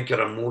don't think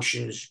our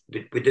emotions,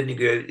 we didn't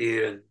go out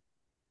there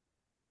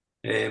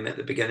and at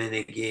the beginning of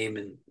the game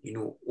and,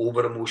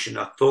 over emotion.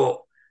 I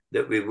thought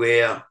that we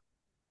were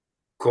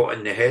caught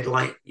in the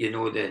headlight,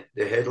 the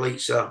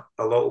headlights a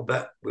little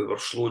bit. We were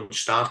slow in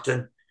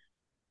starting.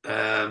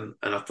 And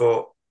I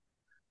thought,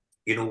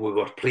 we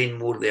were playing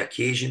more the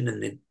occasion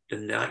than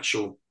the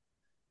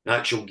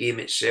actual game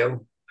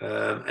itself.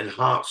 And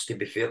Hearts, to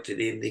be fair to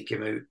them, they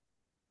came out,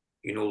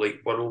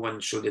 like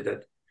whirlwind, so they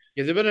did.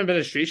 Yeah, they were in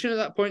administration at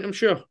that point, I'm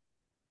sure.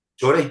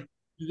 Sorry? Were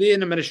they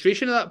in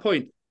administration at that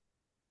point?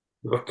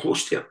 We were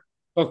close to it.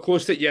 Oh,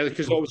 close to it, yeah,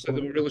 because obviously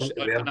they were really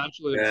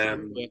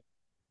financially.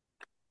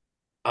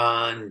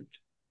 And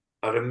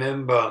I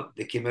remember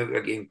they came out with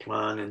a game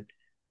plan, and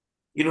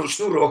it's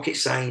no rocket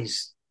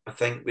science. I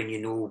think when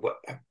you know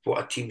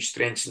what a team's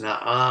strengths and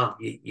that are,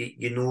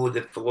 you know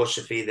the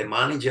philosophy of the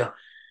manager,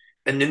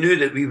 and they knew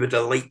that we would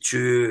have liked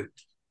to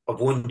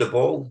have owned the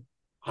ball,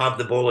 have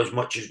the ball as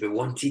much as we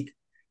wanted,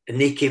 and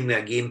they came with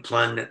a game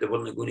plan that they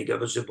weren't going to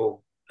give us the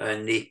ball,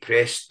 and they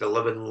pressed the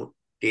living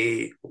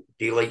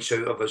daylights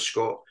out of us,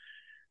 Scott,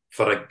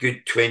 for a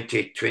good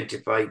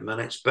 20-25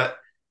 minutes. But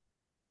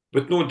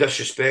with no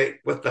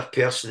disrespect, with their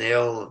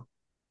personnel,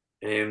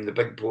 the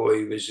big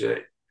boy was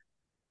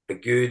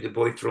good, the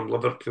boy from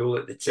Liverpool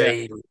at the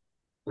time,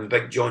 and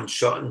Big John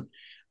Sutton.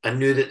 I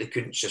knew that they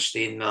couldn't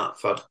sustain that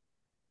for,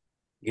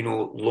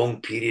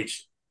 long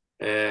periods.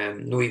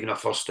 Not even a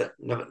first,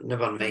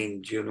 never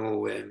mind,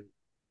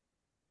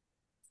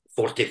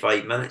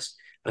 45 minutes.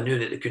 I knew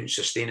that they couldn't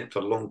sustain it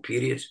for long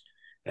periods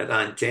at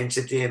that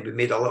intensity. And we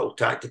made a little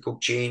tactical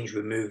change.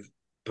 We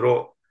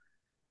brought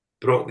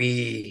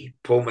wee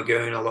Paul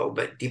McGinn a little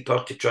bit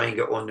deeper to try and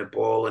get on the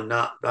ball, and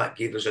that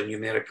gave us a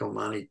numerical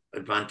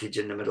advantage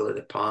in the middle of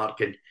the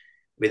park. And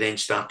we then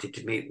started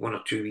to make one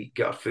or two,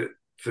 get our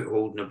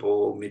foothold in the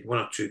ball, made one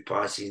or two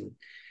passes, and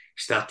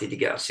started to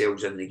get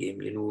ourselves in the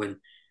game, And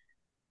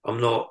I'm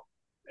not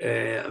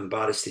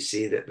embarrassed to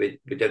say that we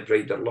did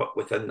ride our luck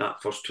within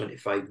that first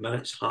 25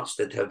 minutes. Hearts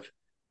did have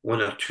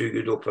one or two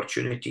good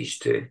opportunities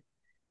to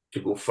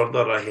go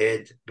further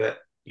ahead, but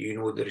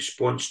the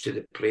response to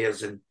the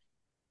players and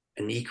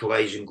an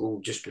equalising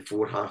goal just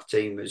before half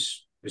time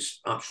was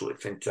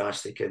absolutely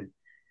fantastic. And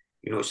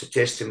it's a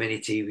testimony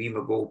to wee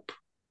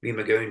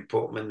McGowan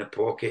put him in the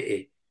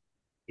pocket.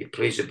 He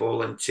plays the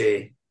ball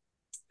into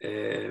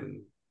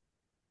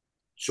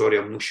sorry,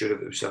 I'm not sure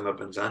if it was him or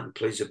Van Zanten,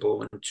 plays the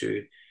ball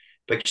into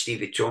big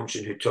Stevie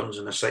Thompson, who turns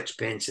on a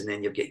sixpence, and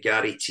then you've got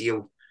Gary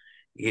Teal,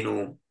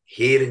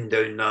 herring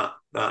down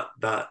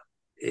that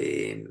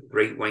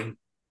right wing.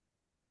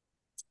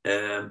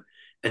 And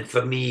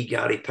for me,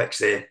 Gary picks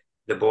the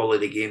ball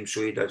of the game,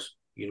 so he does.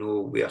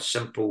 With a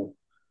simple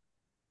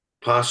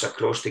pass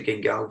across to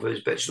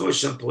Gingalvis, but it's not as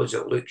simple as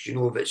it looks.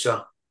 If it's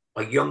a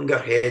younger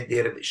head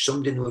there, if it's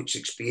somebody who looks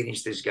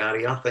experienced as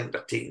Gary, I think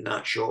they're taking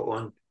that shot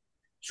on.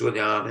 So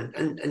they are,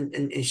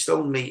 and he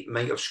still might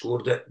have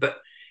scored it. But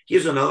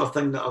here's another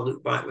thing that I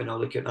look back when I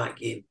look at that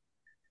game.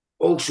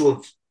 Also,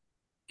 if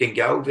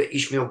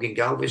Ismail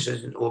Gingalvis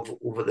isn't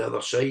over the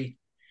other side,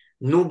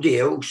 nobody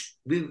else.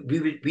 We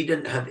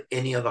didn't have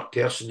any other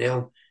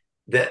personnel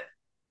that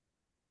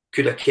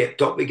could have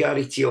kept up with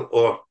Gary Teal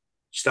or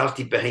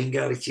started behind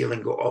Gary Teal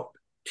and got up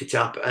to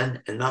tap it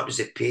in, and that was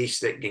the pace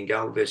that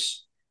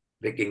Gingalvis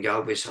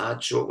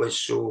had. So it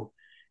was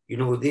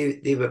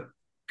they were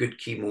good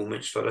key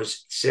moments for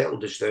us,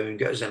 settled us down,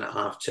 got us in at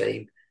half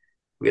time.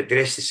 We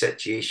addressed the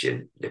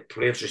situation. The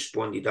players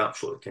responded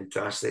absolutely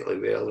fantastically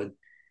well, and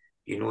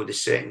the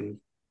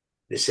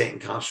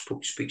second half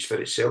speaks for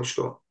itself,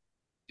 Scott.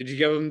 Did you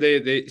give him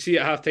the see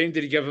at half time?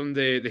 Did you give him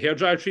the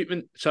hairdryer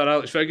treatment, Sir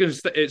Alex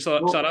Ferguson? It's Sir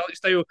Alex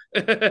style.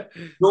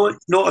 No,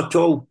 not at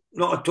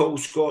all,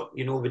 Scott.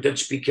 We did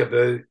speak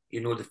about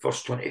the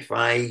first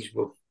 25.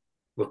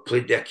 We've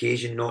played the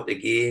occasion, not the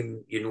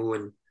game.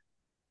 And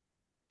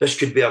this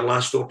could be our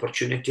last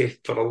opportunity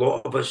for a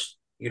lot of us.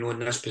 In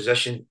this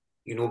position,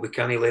 we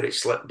can't let it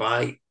slip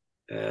by.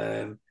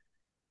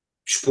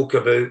 Spoke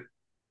about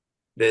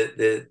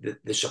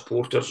the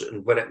supporters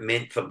and what it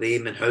meant for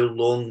them and how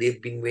long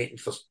they've been waiting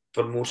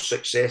for more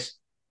success.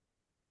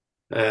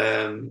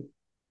 Probably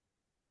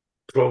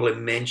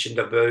mentioned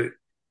about,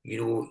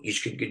 you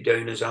could go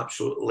down as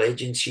absolute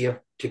legends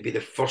here, to be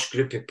the first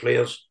group of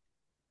players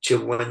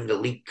to win the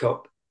League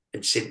Cup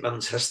in St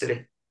Mirren's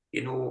history,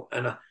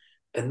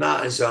 and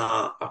that is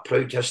a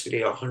proud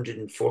history,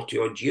 140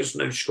 odd years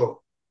now, Scott.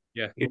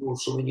 Yeah.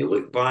 So when you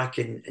look back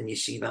and you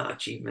see that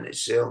achievement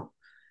itself,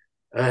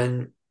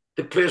 and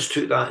the players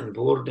took that on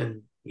board,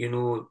 and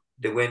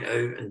they went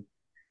out, and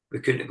we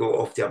couldn't have got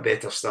off to a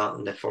better start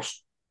in the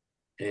first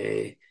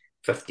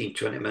 15,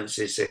 20 minutes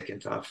of the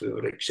second half, we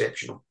were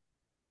exceptional.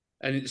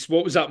 And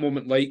what was that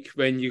moment like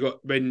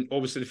when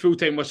obviously the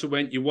full-time whistle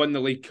went, you won the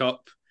League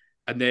Cup,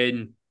 and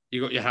then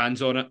you got your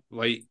hands on it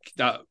like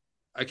that?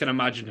 I can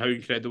imagine how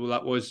incredible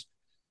that was.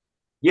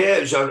 Yeah,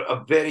 it was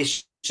a very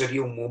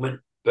surreal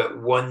moment, but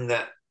one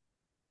that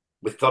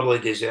we thoroughly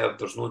deserved.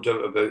 There's no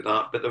doubt about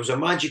that. But there was a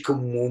magical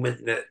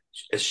moment that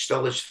is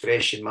still as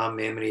fresh in my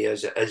memory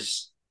as it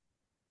is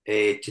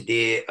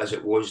today as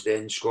it was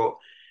then, Scott.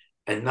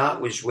 And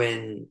that was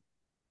when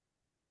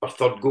our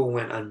third goal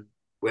went in,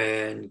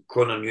 when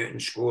Connor Newton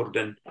scored.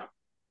 And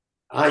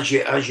as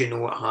you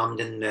know at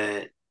Hampden,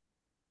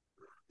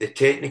 the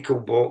technical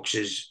box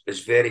is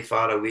very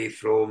far away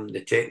from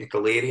the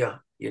technical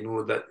area. You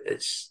know that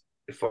it's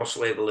the first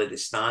level of the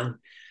stand.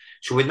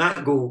 So when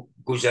that goal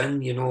goes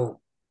in, you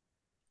know,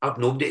 I've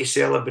nobody to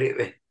celebrate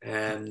with.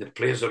 The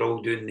players are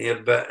all doing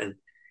their bit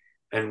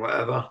and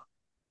whatever.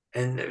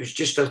 And it was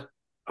just a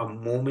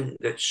moment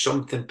that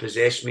something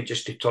possessed me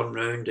just to turn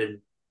around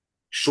and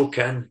soak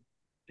in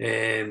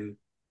the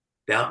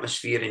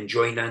atmosphere and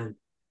join in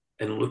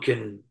and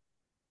looking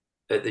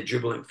at the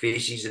jubilant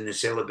faces and the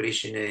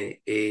celebration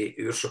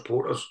of our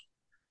supporters.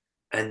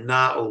 And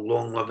that will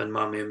long live in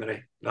my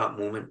memory, that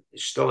moment.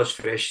 It's still as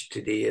fresh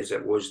today as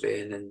it was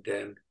then.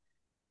 And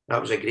that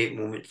was a great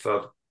moment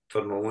for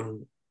my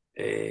own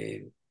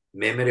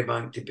memory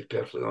bank, to be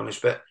perfectly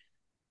honest. But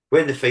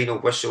when the final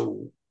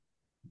whistle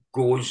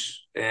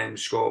goes,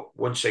 Scott,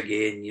 once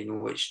again, you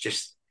know, it's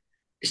just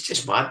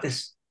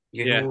madness.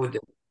 You know,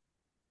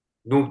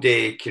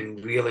 nobody can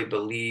really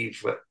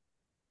believe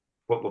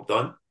what we've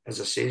done. As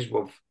I says,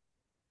 we've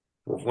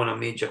won a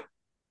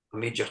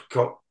major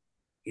cup,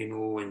 you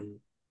know, and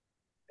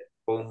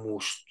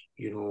almost,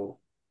 you know,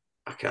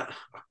 I've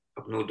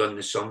not done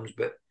the sums,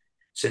 but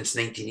since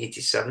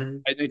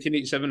 1987.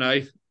 1987,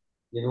 aye.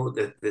 You know,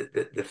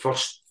 the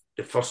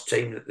first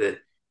time that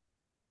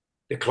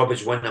the club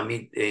has won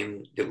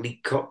the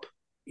League Cup,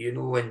 you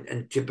know,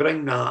 and to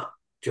bring that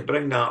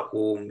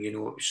home, you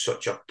know, it was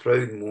such a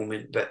proud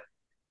moment. But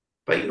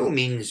by no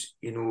means,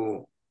 you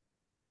know,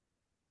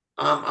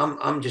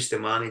 I'm just a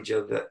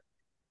manager that,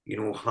 you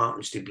know,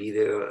 happens to be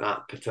there at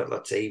that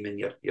particular time, and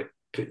you're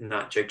putting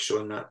that jigsaw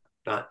and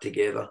that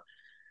together.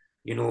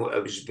 You know,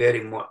 it was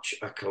very much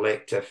a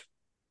collective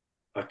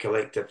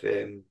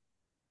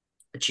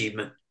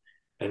achievement.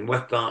 And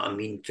with that, I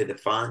mean, for the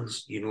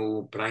fans, you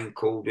know, Brian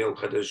Caldwell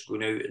had us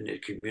going out in the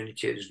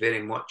community. It was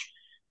very much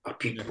a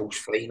people's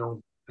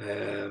final.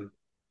 And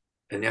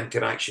the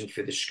interaction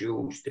for the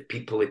schools, the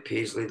people at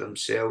Paisley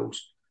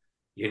themselves,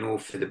 you know,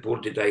 for the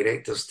board of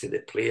directors, to the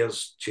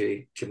players,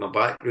 to my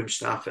backroom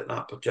staff at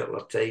that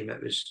particular time,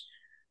 it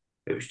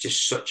was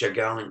just such a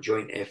gallant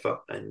joint effort.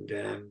 And,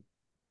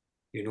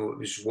 you know, it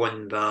was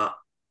one that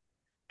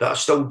I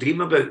still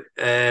dream about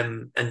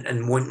and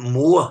want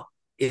more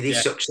of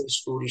these success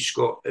stories,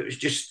 Scott. It was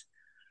just,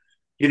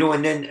 you know,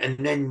 and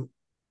then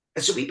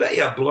it's a wee bit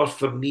of a blur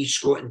for me,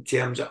 Scott, in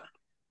terms of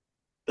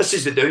this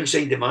is the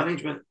downside of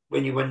management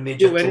when you win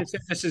major trophies.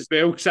 This as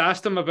well, because I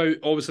asked him about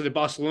obviously the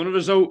Barcelona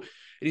result,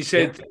 and he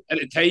said at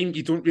the time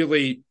you don't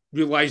really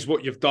realise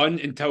what you've done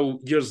until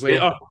years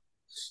later.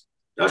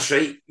 That's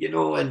right, you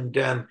know, and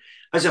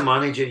as a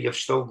manager, you've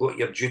still got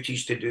your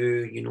duties to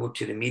do, you know,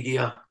 to the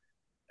media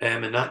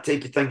and that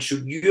type of thing.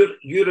 So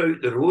you're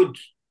out the road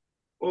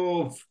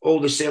of all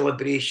the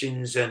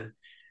celebrations, and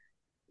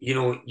you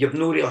know you've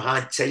not really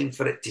had time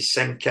for it to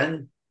sink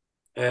in,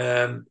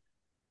 and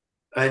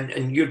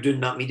you're doing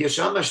that media.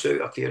 So I missed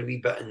out a fair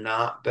wee bit in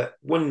that. But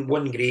one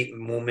great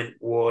moment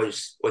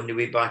was on the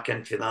way back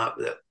into that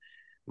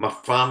my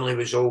family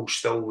was all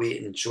still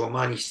waiting, so I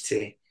managed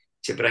to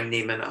bring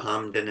them in at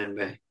Hampden,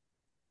 and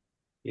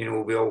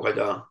we all had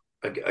a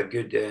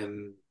good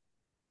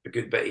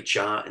bit of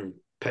chat and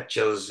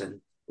pictures and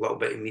a little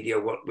bit of media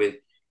work with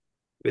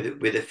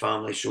the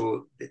family.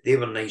 So they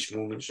were nice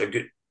moments, a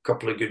good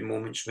couple of good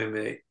moments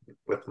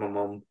with my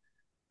mum.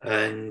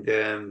 And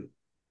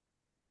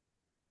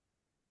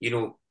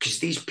because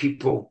these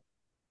people,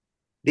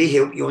 they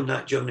help you on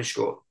that journey,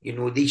 Scott. You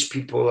know, these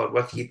people are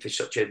with you for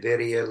such a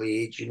very early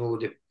age. You know,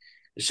 the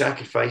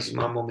sacrifices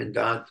my mum and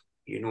dad,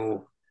 you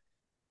know,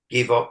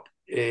 gave up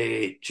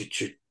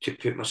to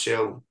put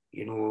myself,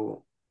 you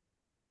know,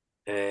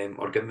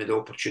 or give me the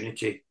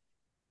opportunity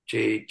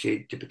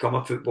to become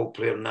a football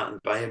player in that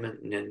environment,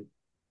 and then,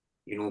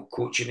 you know,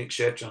 coaching,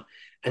 etc.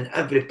 And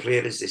every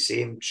player is the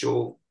same.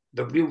 So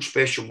they're real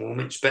special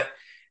moments, but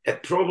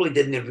it probably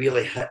didn't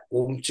really hit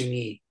home to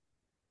me,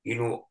 you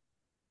know,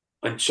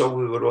 until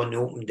we were on the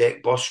open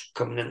deck bus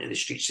coming into the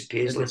streets of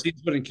Paisley. The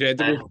scenes were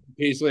incredible.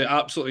 Paisley,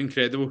 absolutely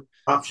incredible.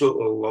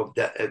 Absolutely loved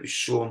it. It was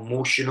so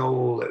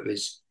emotional. It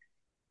was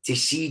to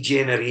see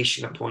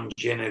generation upon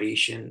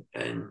generation,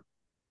 and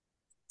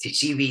to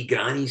see wee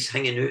grannies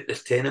hanging out their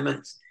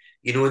tenements,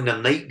 you know, in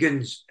their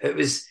nightgowns. It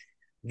was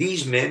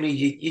these memories.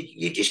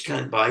 You just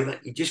can't buy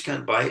that. You just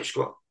can't buy it,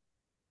 Scott.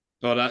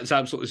 Oh, that's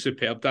absolutely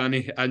superb,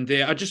 Danny. And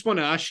I just want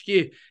to ask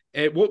you,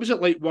 what was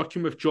it like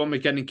working with John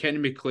McGinn and Kenny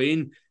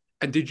McLean?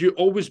 And did you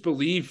always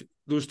believe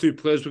those two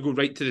players would go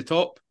right to the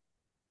top?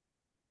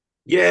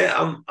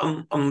 Yeah,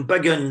 I'm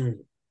big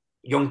on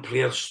young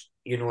players,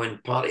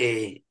 and part of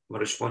my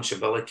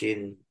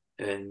responsibility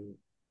and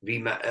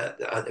remit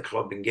at the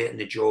club and getting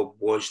the job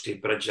was to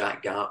bridge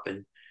that gap.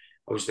 And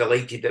I was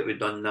delighted that we'd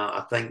done that.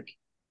 I think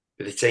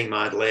by the time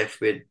I'd left,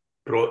 we'd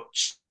brought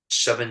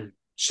seven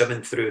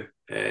through,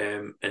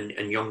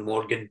 and young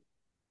Morgan,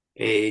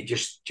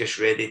 just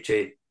ready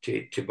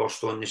to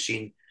burst on the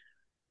scene.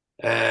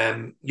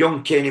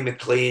 Young Kenny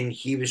McLean,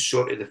 he was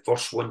sort of the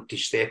first one to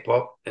step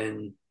up,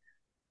 and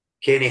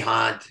Kenny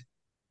had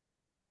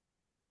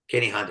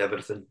Kenny had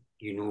everything.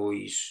 He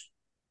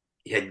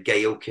had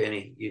guile,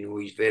 Kenny.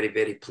 He's very,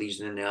 very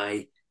pleasing in the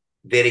eye.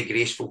 Very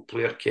graceful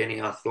player,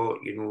 Kenny. I thought,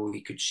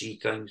 he could see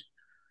things.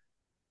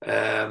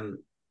 Um,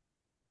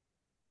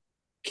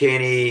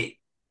 Kenny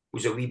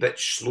was a wee bit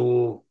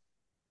slow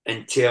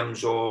in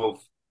terms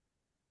of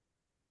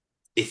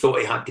he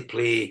thought he had to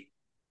play,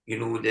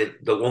 the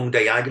long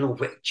diagonal,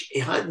 which he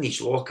had in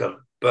his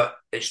locker, but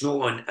it's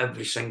not on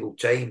every single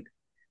time.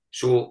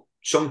 So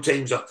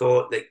sometimes I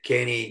thought that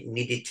Kenny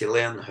needed to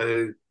learn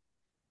how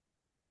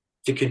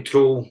to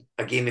control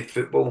a game of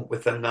football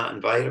within that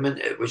environment.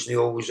 It wasn't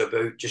always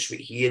about just what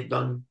he had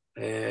done,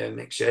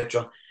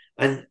 etc.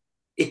 And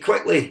he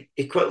quickly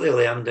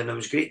learned, and it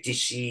was great to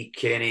see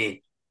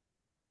Kenny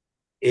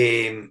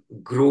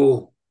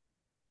grow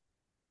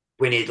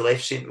when he'd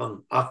left St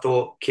Mirren. I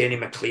thought Kenny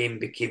McLean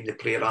became the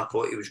player I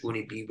thought he was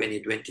going to be when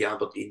he went to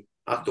Aberdeen.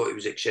 I thought he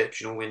was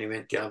exceptional when he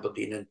went to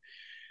Aberdeen, and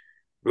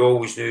we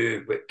always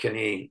knew what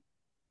Kenny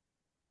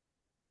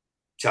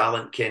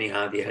talent Kenny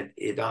had. He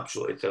had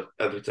absolutely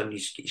everything.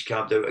 He's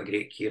carved out a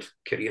great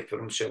career for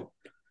himself.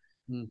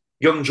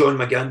 Young John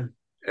McGinn,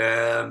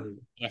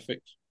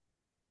 Perfect.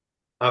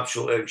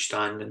 absolutely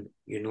outstanding.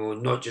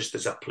 Not just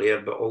as a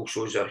player, but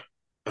also as a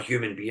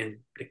human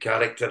being, the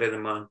character of the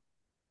man.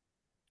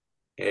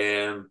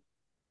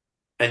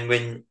 And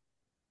when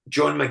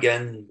John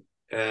McGinn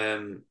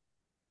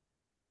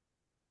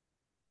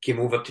came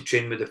over to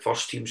train with the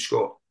first team,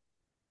 Scott,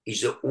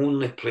 he's the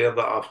only player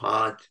that I've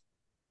had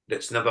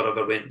that's never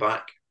ever went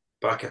back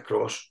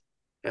across.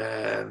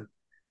 And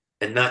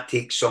that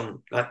takes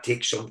something. That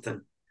takes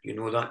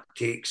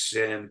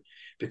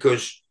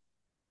because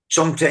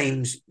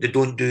sometimes they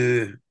don't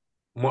do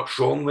much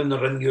wrong when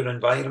they're in your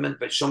environment,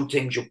 but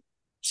sometimes you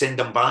send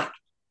them back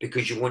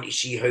because you want to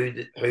see how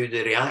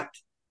they react.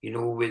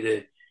 With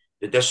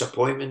the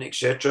disappointment,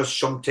 etc.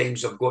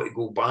 Sometimes I've got to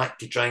go back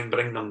to try and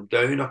bring them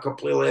down a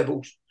couple of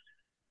levels,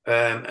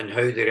 and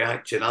how they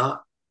react to that.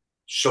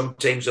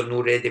 Sometimes they're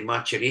not ready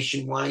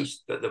maturation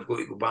wise, that they've got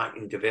to go back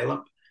and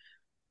develop.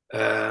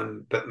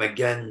 But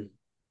McGinn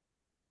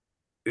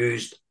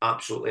oozed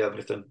absolutely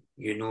everything.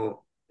 You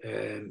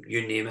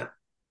name it.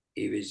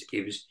 He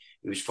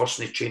was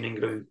first in the training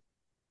ground,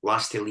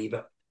 last to leave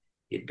it.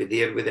 He'd be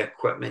there with the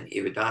equipment.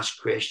 He would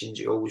ask questions.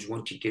 He always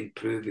wanted to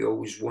improve. He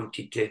always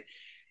wanted to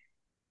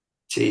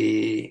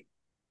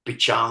be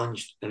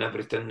challenged in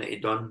everything that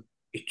he'd done.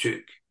 He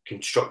took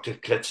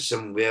constructive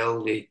criticism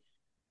well. He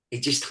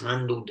just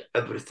handled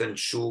everything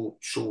so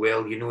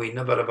well. He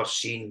never ever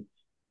seen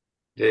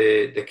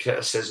the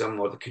criticism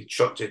or the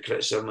constructive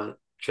criticism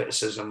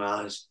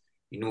as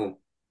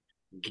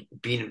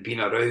being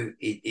a row.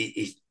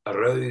 He's a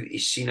row.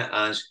 He's seen it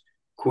as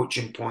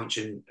coaching points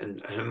and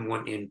him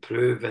wanting to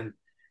improve. And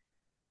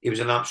he was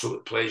an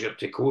absolute pleasure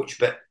to coach.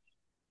 But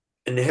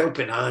in the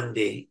helping hand,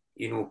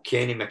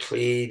 Kenny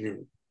McLean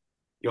and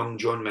young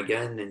John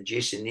McGinn and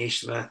Jason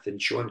Naismith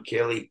and Sean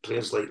Kelly,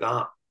 players like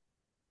that,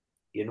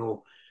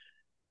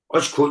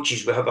 us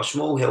coaches, we have a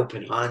small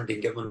helping hand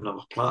in giving them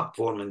a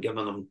platform and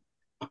giving them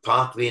a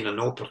pathway and an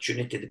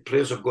opportunity. The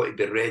players have got to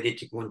be ready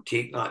to go and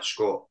take that,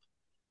 Scott.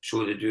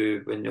 So they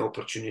do when the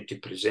opportunity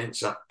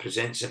presents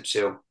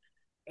itself.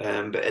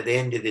 But at the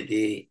end of the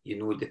day,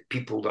 the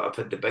people that have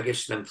had the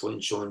biggest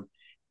influence on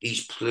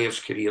these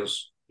players'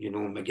 careers,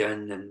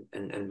 McGinn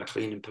and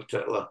McLean in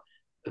particular,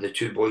 are the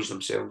two boys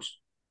themselves.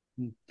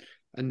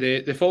 And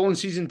the following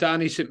season,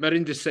 Danny, St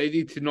Mirren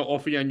decided to not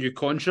offer you a new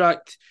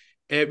contract.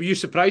 Were you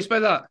surprised by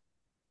that?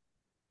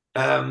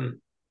 I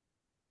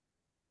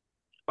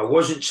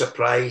wasn't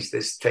surprised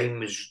as time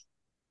was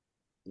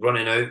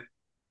running out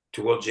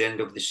towards the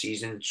end of the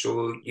season.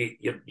 So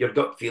your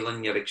gut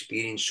feeling, your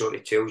experience sort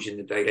of tells you in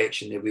the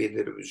direction, the way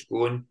that it was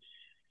going.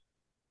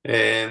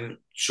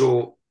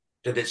 So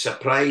did it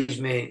surprise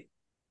me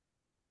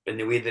in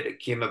the way that it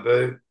came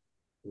about?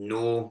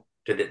 No.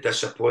 Did it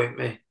disappoint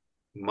me?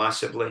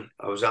 Massively.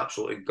 I was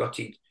absolutely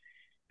gutted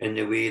in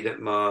the way that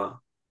my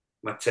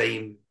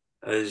time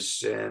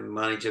as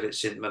manager at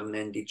St Mirren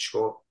ended,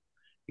 Scott.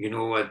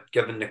 I'd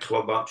given the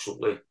club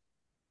absolutely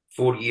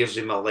 4 years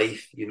of my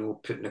life,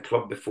 putting the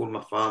club before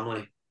my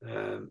family.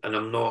 And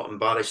I'm not I'm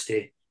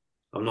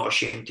not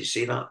ashamed to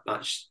say that.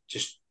 That's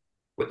just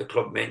what the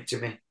club meant to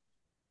me.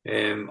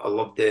 I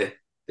loved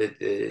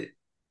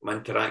my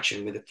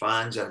interaction with the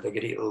fans. I had a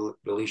great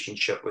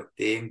relationship with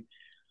them.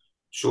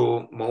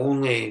 So my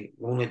only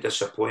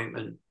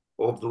disappointment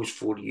of those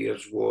 4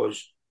 years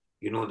was,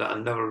 that I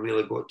never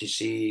really got to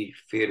say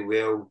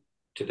farewell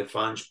to the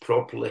fans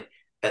properly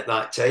at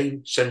that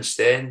time. Since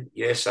then,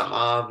 yes, I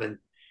have, and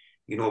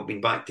I've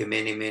been back to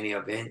many, many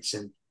events,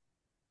 and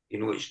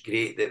it's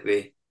great that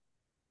we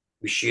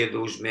share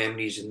those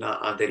memories and that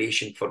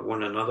adoration for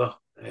one another.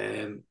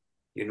 And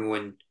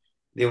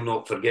they'll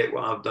not forget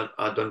what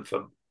I've done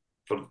for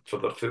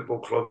their football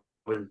club,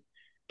 and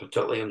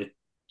particularly on the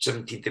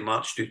 17th of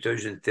March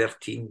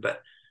 2013.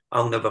 But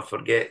I'll never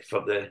forget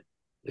for the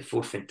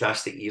 4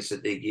 fantastic years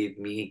that they gave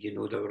me. They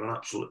were an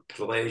absolute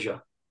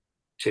pleasure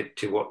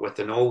to work with,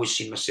 and I always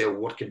seen myself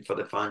working for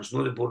the fans.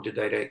 Not the board of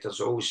directors,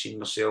 I always seen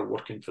myself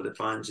working for the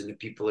fans and the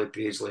people of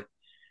Paisley,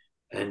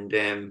 and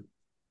they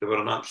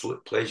were an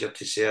absolute pleasure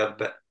to serve.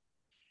 But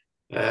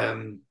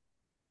I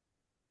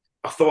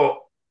thought,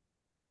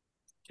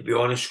 to be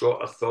honest,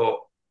 Scott, I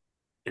thought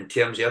in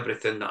terms of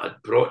everything that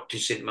I'd brought to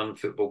St Mirren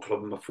Football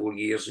Club in my 4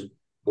 years, and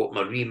what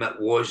my remit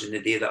was, and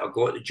the day that I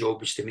got the job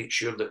was to make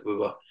sure that we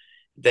were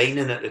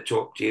dining at the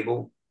top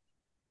table.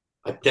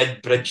 I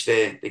did bridge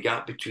the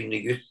gap between the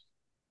youth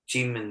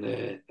team and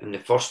the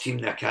first team,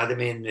 the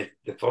academy and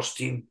the first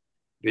team.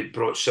 We'd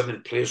brought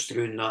 7 players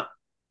through in that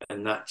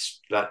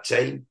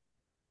time.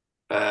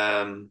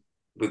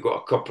 We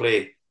got a couple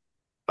of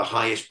our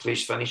highest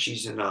place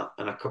finishes in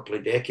a couple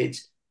of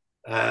decades.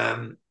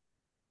 And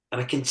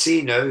I can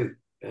say now,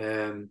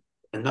 and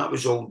that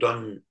was all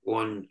done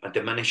on a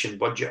diminishing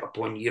budget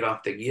upon year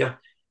after year.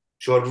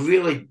 So I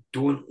really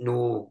don't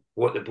know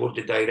what the board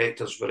of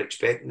directors were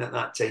expecting at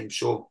that time.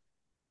 So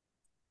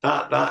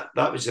that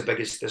was the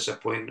biggest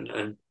disappointment.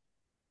 And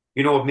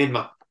I've made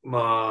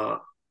my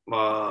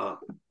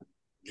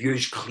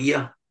views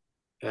clear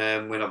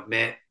when I've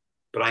met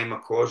Brian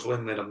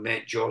McCausland, when I've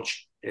met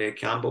George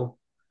Campbell.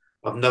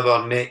 I've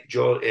never met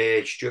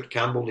Stuart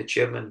Campbell, the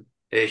chairman,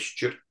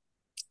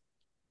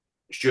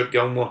 Stuart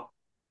Gilmore,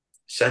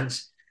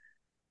 since.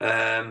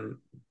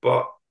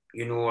 But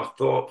I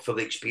thought for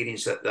the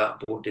experience that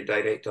board of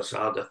directors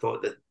had, I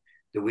thought that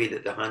the way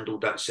that they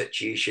handled that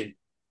situation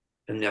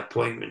and the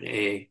appointment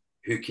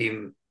who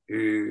came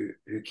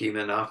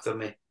in after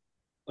me,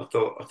 I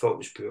thought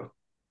was poor.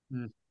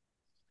 Mm.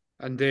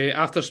 And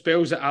after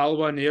spells at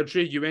Alloa and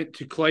Airdrie, you went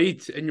to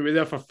Clyde and you were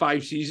there for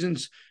 5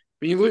 seasons.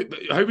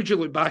 How would you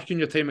look back on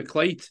your time at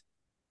Clyde?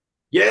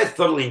 Yeah,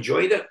 thoroughly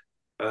enjoyed it.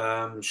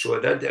 So I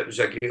did. It was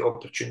a great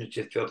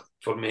opportunity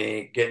for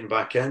me getting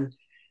back in.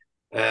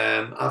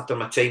 After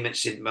my time at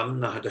St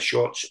Mirren, I had a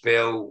short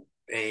spell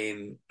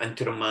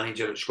interim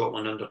manager at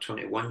Scotland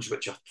under-21s,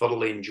 which I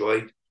thoroughly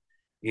enjoyed,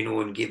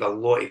 and gave a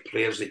lot of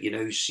players that you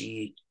now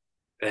see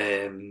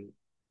doing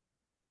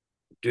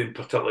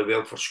particularly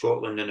well for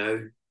Scotland now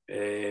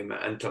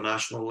at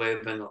international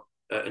level.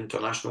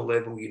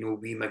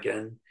 Wee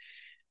McGinn,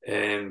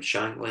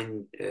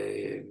 Shanklin,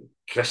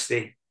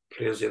 Christie,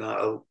 players of that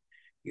ilk.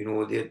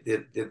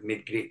 They've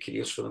made great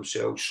careers for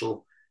themselves.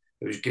 So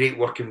it was great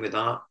working with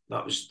that.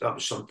 That was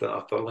something that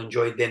I thoroughly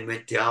enjoyed. Then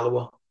went to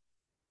Alloa.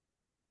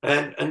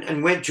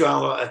 And went to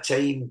Alloa at a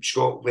time,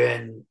 Scott,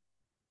 when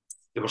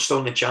they were still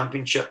in the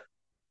championship,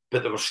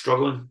 but they were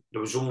struggling.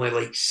 There was only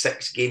like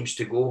 6 games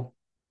to go.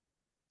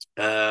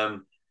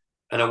 And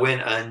I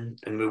went in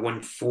and we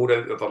won 4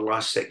 out of our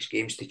last 6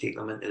 games to take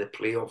them into the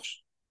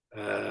playoffs,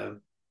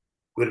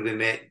 where we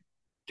met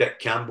Dick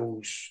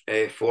Campbell's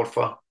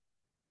Forfar.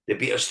 They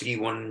beat us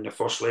 3-1 in the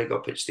first leg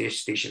up at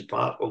Station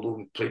Park, although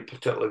we played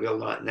particularly well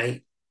that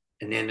night.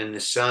 And then in the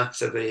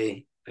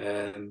Saturday,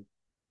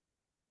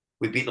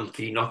 we beat them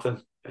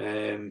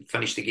 3-0.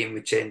 Finished the game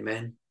with 10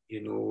 men,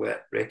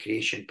 at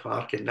Recreation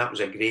Park, and that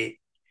was a great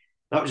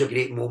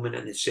moment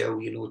in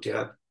itself, to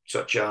have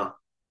such a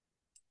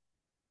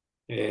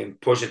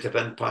positive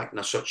impact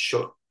in such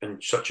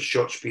a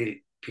short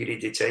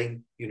period of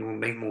time.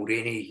 Mike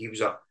Mulroney,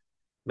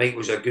 Mike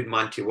was a good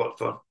man to work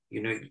for.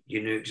 You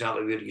knew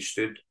exactly where you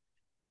stood,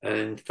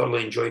 and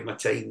thoroughly enjoyed my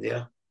time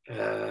there.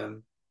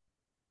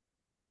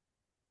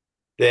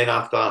 Then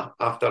after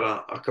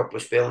a couple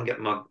of spelling,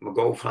 getting my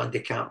golf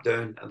handicap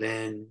down, and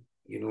then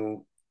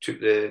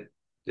took the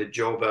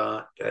job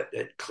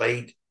at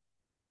Clyde.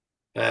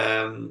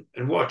 And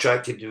what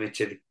attracted me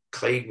to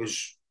Clyde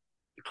was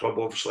the club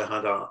obviously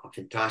had a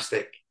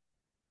fantastic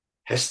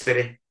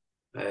history.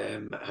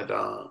 It had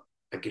a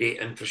great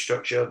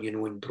infrastructure,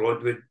 in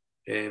Broadwood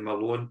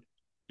alone.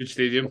 Good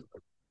stadium.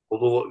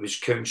 Although it was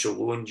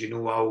council owned, I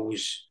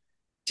always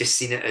just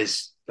seen it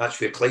as that's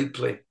where Clyde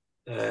play.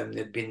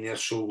 They'd been there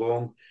so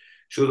long.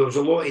 So there was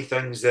a lot of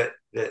things that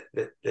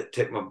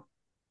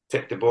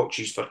ticked the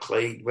boxes for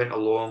Clyde. Went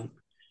along,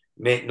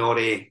 met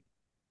Norrie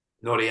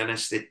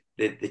Innes,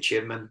 the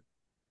chairman,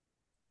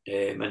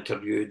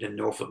 interviewed and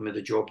offered me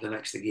the job the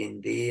next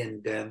day.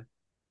 And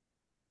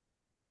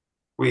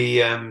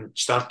we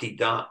started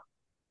that.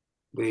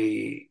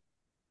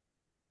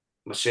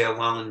 Myself,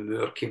 Alan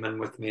Moore came in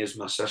with me as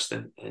my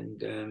assistant,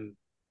 and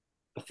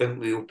I think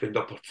we opened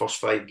up our first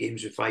 5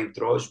 games with 5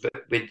 draws, but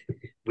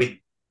we'd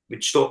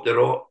stopped the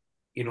rot,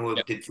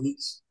 of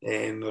defeats.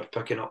 We were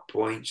picking up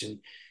points and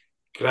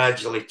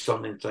gradually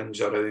turning things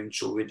around.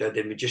 So we did,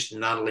 and we just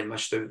narrowly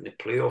missed out in the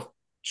playoff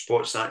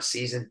spots that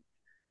season.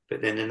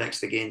 But then the next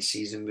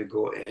season we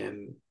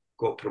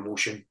got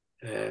promotion,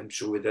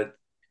 So we did.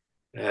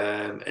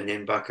 And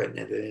then back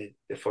into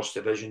the first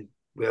division,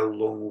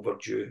 long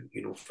overdue,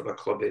 for a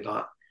club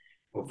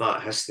of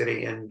that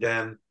history. And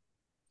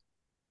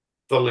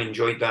thoroughly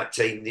enjoyed that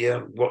time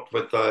there. Worked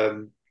with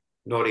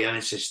Norrie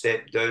Annis has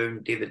stepped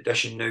down. David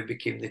Dishon now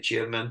became the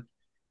chairman.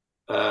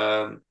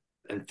 And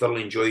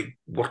thoroughly enjoyed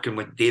working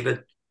with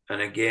David.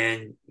 And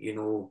again,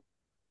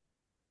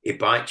 he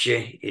backed you,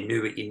 he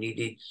knew what you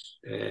needed,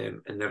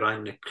 and they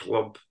ran the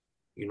club,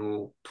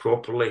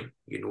 properly,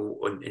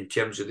 in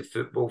terms of the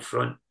football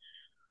front.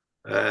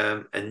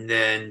 And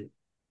then,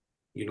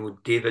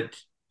 David,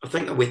 I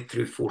think I went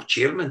through 4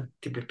 chairmen,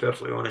 to be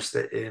perfectly honest,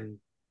 in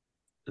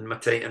my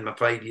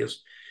 5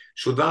 years.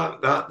 So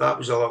that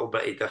was a little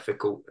bit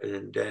difficult.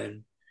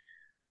 And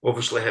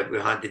obviously we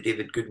had the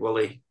David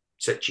Goodwillie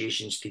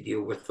situations to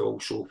deal with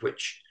also,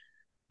 which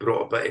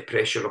brought a bit of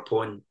pressure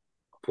upon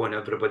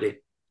everybody.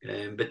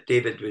 But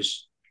David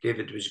was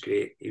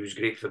great. He was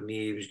great for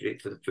me. He was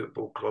great for the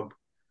football club.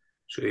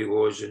 So he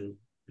was, and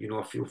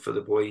I feel for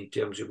the boy in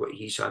terms of what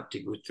he's had to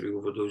go through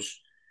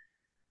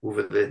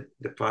over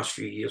the past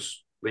few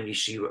years. When you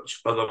see what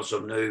others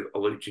are now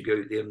allowed to go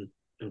out there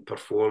and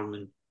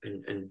perform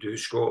and do,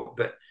 Scott.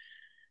 But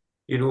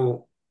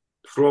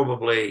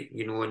probably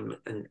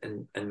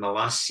in my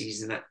last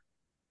season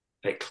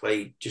at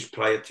Clyde, just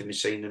prior to me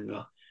signing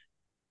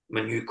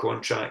my new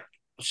contract.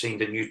 I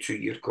signed a new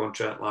 2-year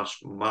contract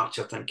last March,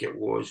 I think it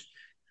was.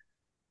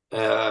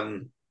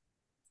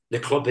 The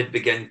club had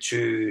begun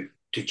to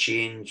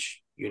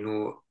change.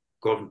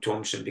 Gordon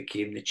Thompson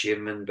became the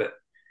chairman, but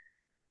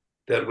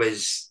there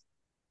was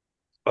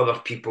other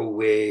people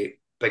with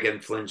big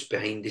influence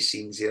behind the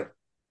scenes there,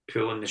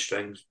 pulling the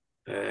strings.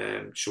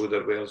 So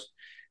there was.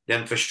 The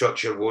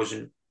infrastructure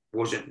wasn't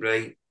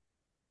right.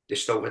 They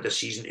still had a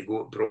season to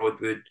go at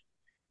Broadwood.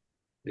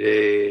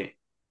 They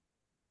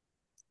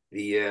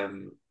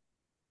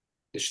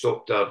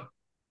stopped there.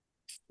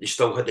 They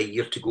still had a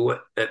year to go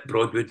at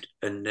Broadwood,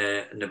 and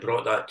they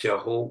brought that to a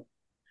halt.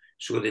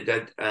 So they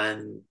did,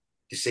 and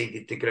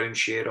decided to ground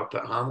share up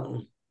at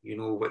Hamilton,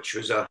 which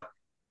was a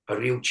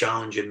real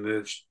challenging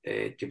move,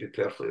 to be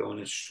perfectly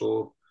honest.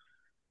 So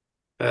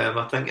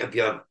I think if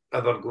you're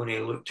ever going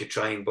to look to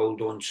try and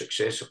build on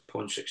success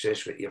upon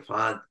success what you've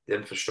had, the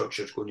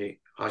infrastructure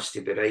has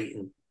to be right.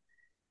 And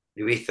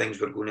the way things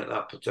were going at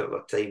that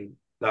particular time,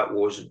 that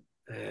wasn't.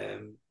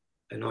 And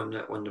on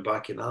the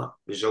back of that,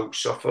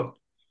 results suffered.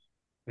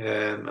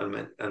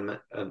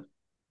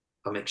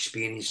 I'm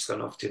experienced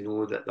enough to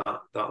know that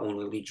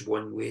only leads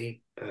one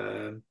way.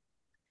 And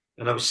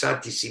I was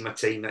sad to see my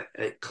time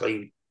at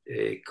Clyde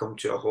come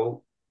to a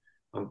halt.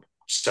 I'm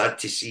sad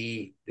to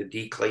see the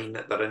decline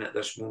that they're in at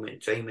this moment in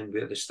time and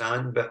where they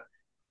stand, but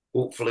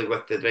hopefully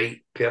with the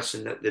right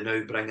person that they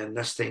now bring in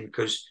this time,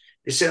 because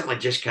they certainly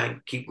just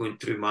can't keep going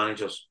through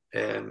managers.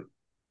 Now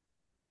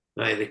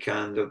they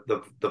can.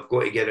 They've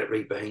got to get it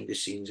right behind the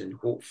scenes, and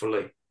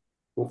hopefully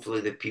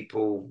the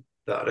people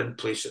that are in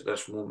place at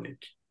this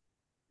moment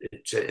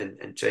in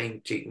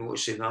time take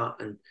notice of that,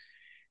 and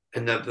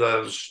if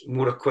there's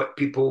more equipped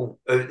people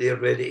out there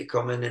ready to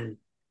come in and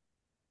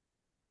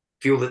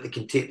feel that they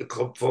can take the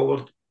club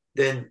forward,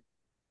 then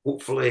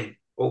hopefully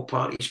all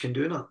parties can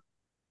do that.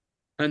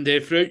 And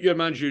throughout your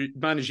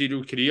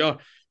managerial career,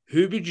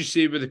 who would you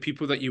say were the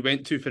people that you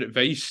went to for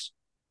advice?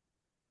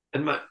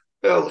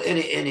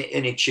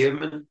 Any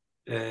chairman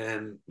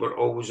were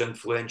always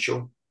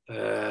influential.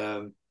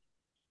 In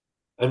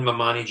my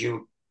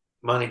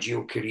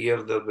managerial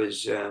career, there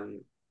was, I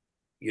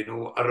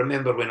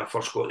remember when I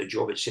first got the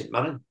job at St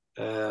Mirren,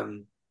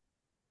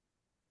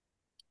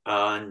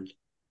 and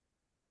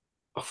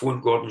I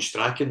phoned Gordon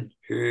Strachan,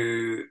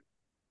 who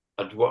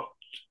I'd worked,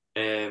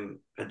 had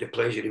the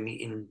pleasure of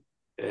meeting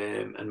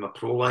in my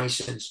pro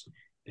licence.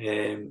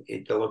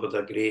 He delivered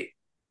a great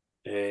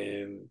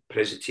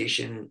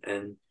presentation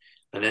and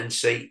an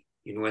insight,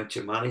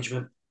 into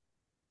management.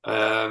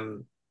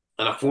 And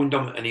I phoned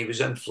him, and he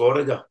was in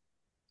Florida.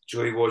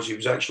 So he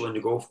was actually on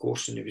the golf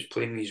course, and he was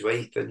playing with his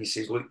wife. And he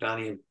says, "Look,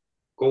 Danny, I'm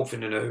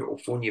golfing now. I'll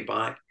phone you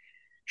back."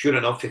 Sure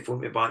enough, he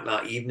phoned me back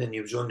that evening. He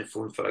was on the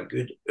phone for a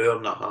good hour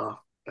and a half.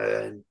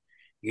 And,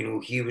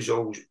 he was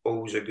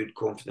always a good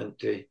confidant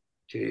to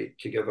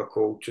give a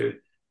call to.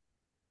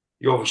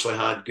 You obviously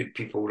had good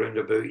people round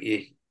about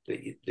you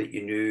that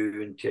you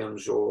knew in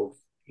terms of,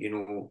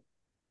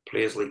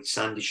 players like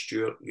Sandy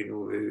Stewart,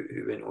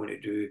 who went on to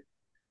do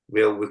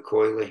well with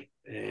Coyley,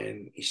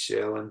 he's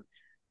selling.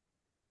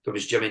 There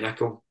was Jimmy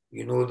Nichol,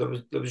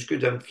 there was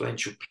good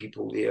influential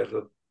people there.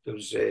 There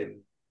was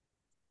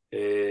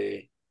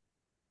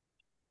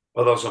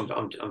others.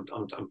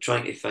 I'm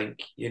trying to think,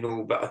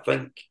 but I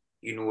think,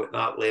 at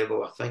that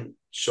level, I think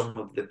some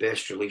of the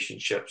best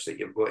relationships that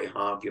you've got to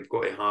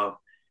have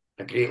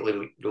a great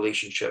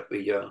relationship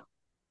with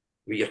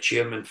your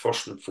chairman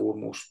first and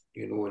foremost,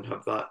 and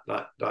have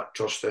that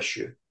trust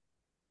issue.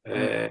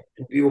 And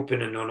be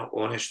open and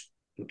honest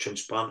and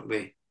transparent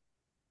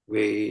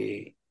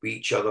with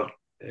each other,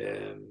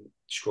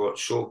 Scott.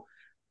 So,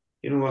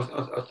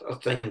 I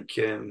think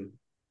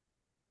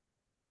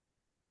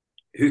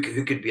who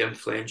could be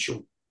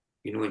influential?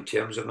 You know, in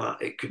terms of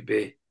that, it could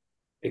be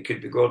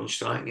Gordon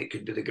Strachan, it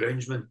could be the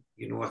groundsman.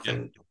 You know, I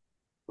think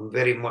I'm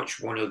very much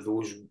one of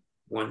those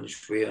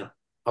ones where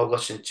I'll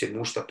listen to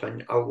most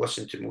opinions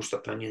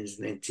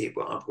and then take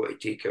what I've got to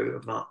take out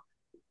of that.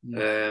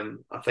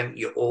 I think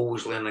you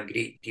always learn a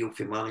great deal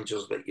from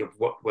managers that you've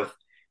worked with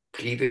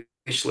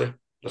previously.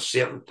 There's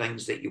certain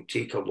things that you'll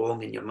take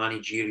along in your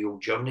managerial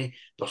journey.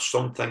 There's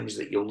some things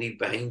that you'll leave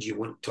behind you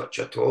won't touch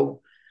at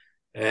all.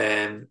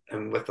 And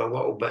with a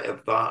little bit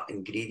of that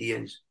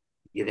ingredients,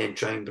 you then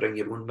try and bring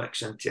your own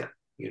mix into it,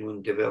 you know,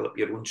 and develop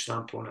your own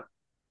stamp on it.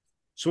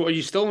 So are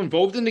you still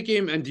involved in the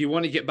game, and do you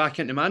want to get back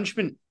into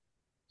management?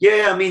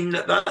 Yeah, I mean,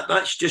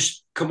 that's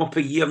just come up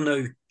a year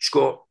now,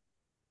 Scott,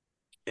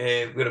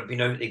 where I've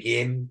been out of the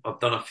game. I've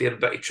done a fair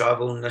bit of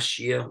travelling this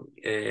year.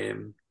 I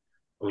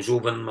was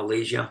over in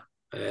Malaysia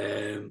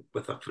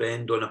with a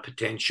friend on a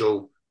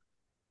potential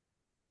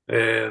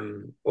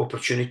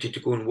opportunity to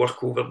go and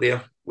work over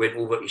there. Went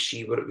over to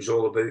see what it was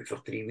all about for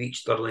 3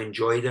 weeks. Thoroughly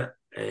enjoyed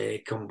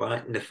it. Come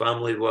back, and the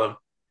family were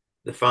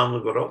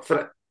up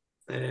for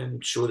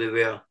it. So they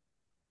were.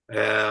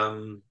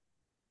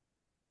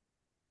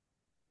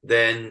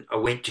 Then I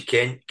went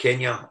to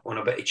Kenya on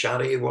a bit of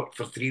charity work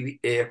for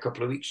a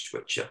couple of weeks,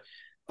 which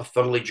I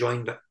thoroughly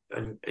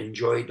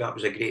enjoyed. That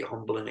was a great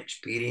humbling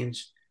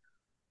experience.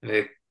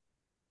 A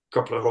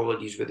couple of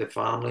holidays with the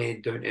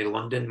family down to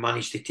London.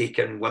 Managed to take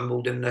in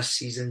Wimbledon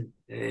this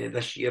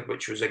year,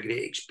 which was a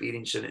great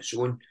experience in its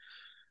own.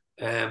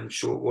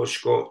 So it was,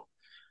 Scott.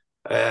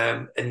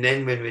 And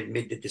then when we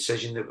made the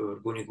decision that we were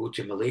going to go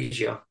to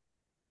Malaysia,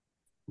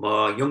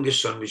 my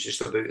youngest son was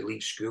just about to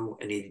leave school,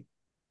 and he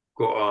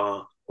got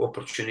an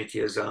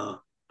opportunity as an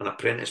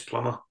apprentice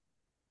plumber.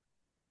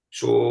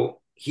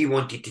 So he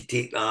wanted to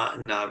take that,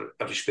 and I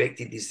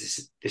respected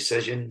his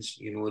decisions.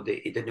 You know,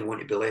 that he didn't want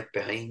to be left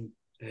behind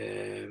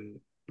with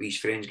his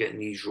friends getting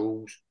these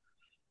roles.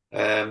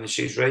 And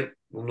says, right,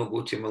 we'll not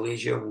go to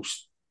Malaysia.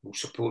 We'll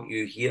support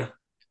you here.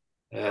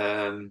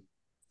 And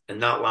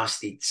that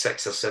lasted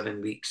 6 or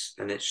 7 weeks,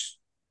 and it's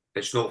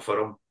not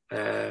for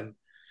him.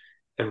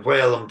 And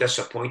while I'm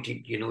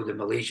disappointed, you know, the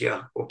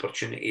Malaysia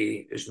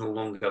opportunity is no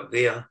longer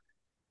there,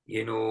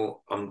 you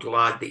know, I'm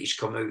glad that he's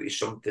come out of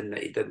something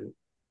that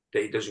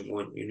he doesn't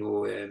want, you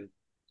know.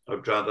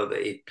 I'd rather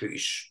that he put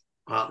his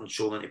heart and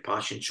soul into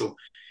passion. So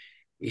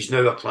he's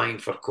now applying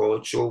for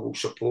college, so we'll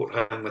support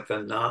him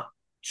within that.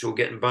 So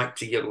getting back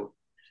to your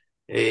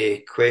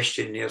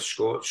question there,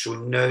 Scott. So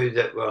now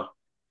that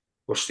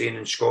we're staying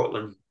in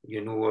Scotland,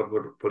 you know, or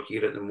we're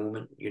here at the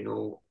moment, you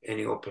know,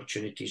 any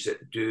opportunities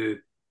that do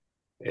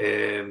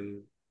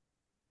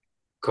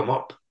come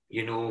up,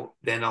 you know,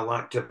 then I'll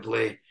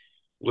actively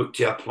look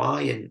to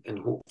apply, and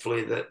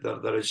hopefully that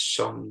there is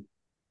some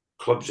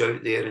clubs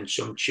out there and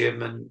some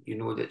chairmen, you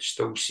know, that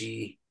still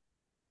see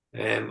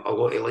a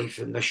lot of life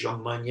in this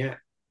young man yet.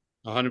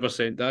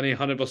 100%, Danny,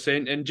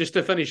 100%. And just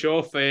to finish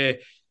off,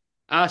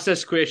 ask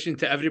this question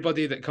to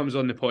everybody that comes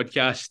on the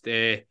podcast.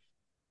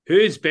 Who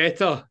is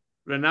better,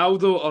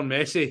 Ronaldo or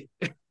Messi?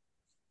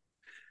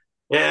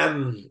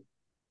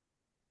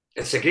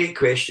 It's a great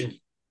question.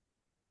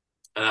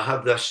 And I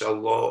have this a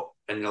lot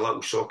in the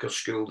little soccer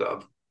school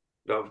that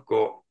I've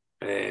got,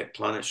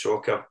 Planet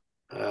Soccer.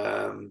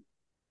 And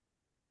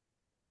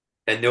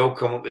they all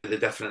come up with the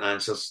different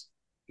answers,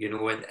 you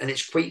know, and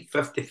it's quite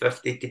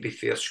 50-50 to be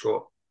fair,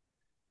 Scott.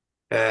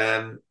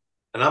 And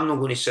I'm not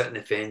going to sit in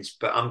the fence,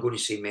 but I'm going to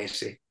say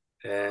Messi.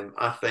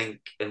 I think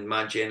in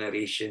my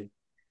generation,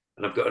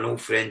 and I've got an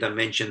old friend I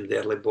mentioned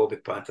earlier, Bobby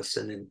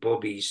Patterson, and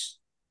Bobby's,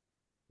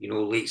 you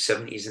know, late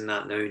 70s and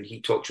that now, and he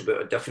talks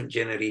about a different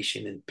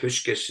generation and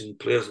Puskas and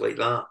players like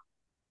that.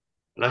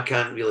 And I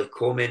can't really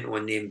comment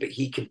on them, but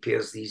he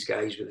compares these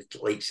guys with the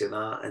likes of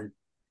that. And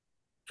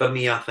for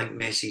me, I think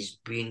Messi's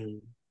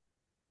been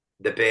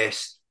the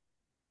best.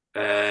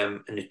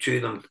 And the two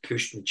of them have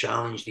pushed and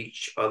challenged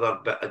each other.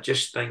 But I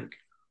just think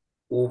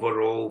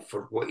overall,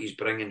 for what he's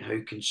bringing, how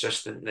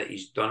consistent that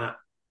he's done it,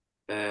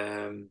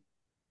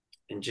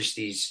 and just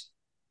his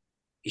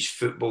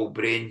football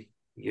brain.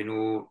 You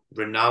know,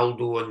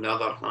 Ronaldo, on the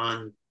other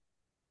hand,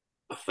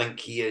 I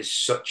think he is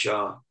such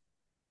an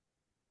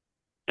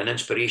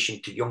inspiration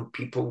to young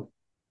people,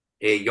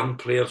 young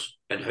players,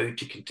 and how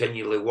to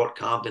continually work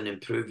hard and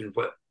improving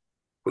what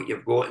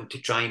you've got, and to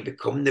try and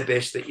become the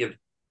best that you've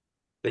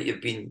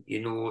been.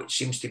 You know, it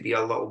seems to be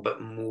a little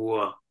bit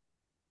more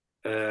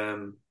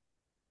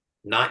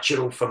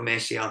natural for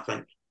Messi, I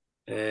think,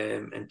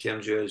 in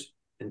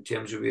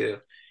terms of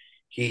where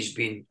he's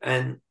been.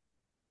 And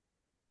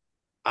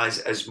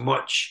as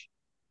much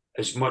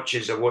as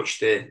I watched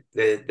the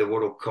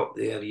World Cup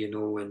there, you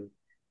know, and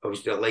I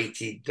was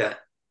delighted that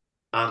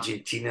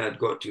Argentina had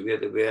got to where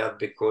they were,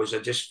 because I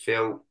just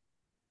felt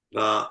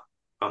that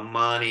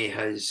Armani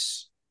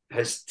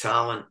has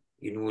talent,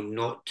 you know,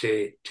 not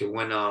to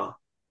win a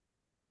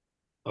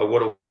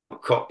World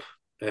Cup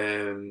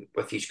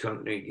with his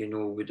country, you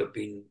know, would have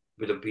been,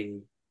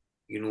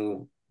 you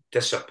know,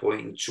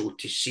 disappointing. So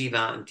to see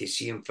that and to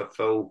see him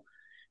fulfill,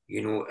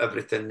 you know,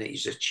 everything that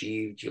he's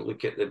achieved, you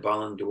look at the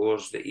Ballon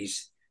d'Ors that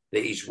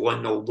he's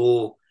won,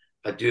 although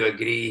I do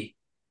agree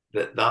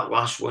that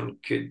last one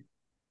could, you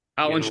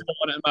Alan know, should have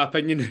won it, in my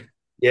opinion.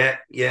 yeah.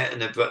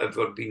 And if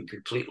we're being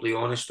completely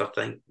honest, I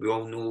think we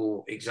all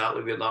know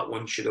exactly where that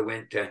one should have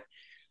went to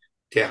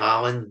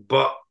Haaland.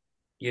 But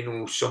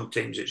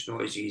sometimes it's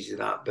not as easy as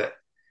that. But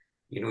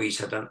he's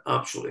had an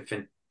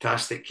absolutely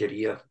fantastic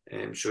career,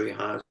 so he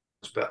has.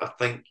 But I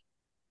think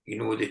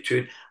the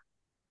two.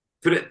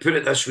 Put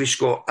it this way,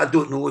 Scott. I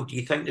don't know. Do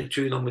you think the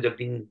two of them would have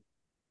been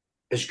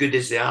as good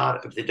as they are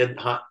if they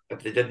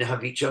didn't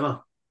have each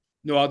other?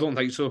 No, I don't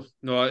think so.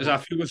 No, as I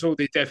feel as though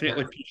they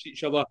definitely Yeah, pieced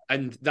each other,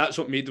 and that's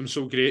what made them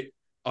so great.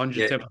 yeah,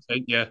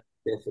 110%, yeah.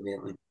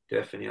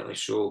 definitely.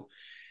 So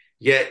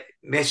yeah,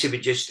 Messi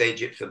would just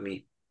edge it for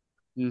me.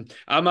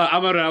 I'm a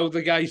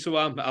Ronaldo guy, so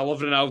I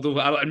love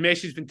Ronaldo. And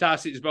Messi's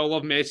fantastic as well. I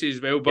love Messi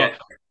as well, but Yeah,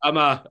 I'm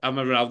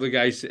a Ronaldo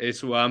guy,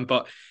 so I am.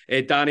 But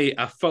Danny,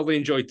 I thoroughly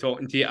enjoyed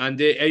talking to you.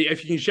 And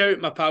if you can shout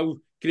out my pal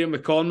Graham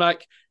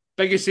McCormack,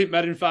 biggest St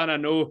Mirren fan I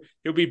know,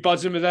 he'll be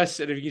buzzing with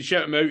this. And if you can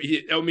shout him out,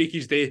 it'll make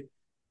his day.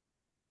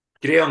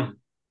 Graham.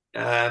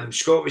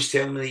 Scott was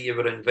telling me that you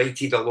were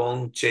invited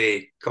along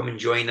to come and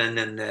join in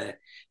the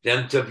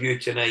interview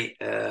tonight.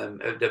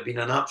 It would have been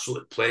an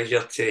absolute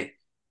pleasure to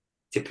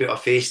put a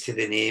face to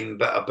the name.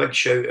 But a big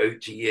shout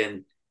out to you,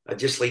 and I'd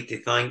just like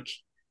to thank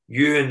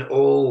you and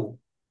all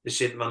the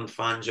St Mirren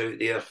fans out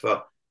there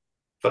for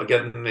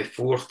giving me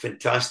 4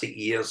 fantastic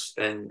years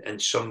and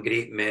some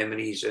great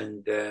memories.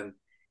 And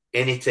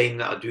any time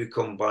that I do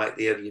come back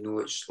there,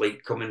 it's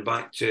like coming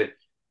back to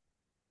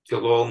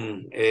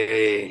long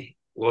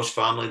lost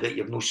family that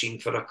you've not seen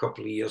for a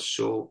couple of years.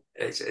 So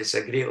it's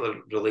a great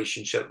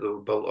relationship that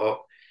we've built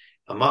up.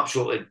 I'm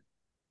absolutely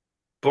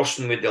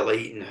bursting with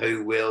delight in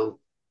how well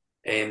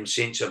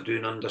Saints are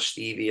doing under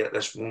Stevie at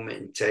this moment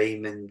in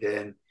time.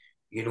 And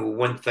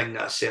one thing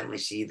that I certainly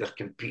see, they're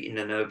competing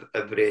in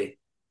every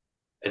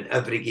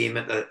game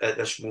at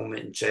this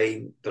moment in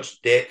time. There's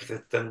depth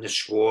within the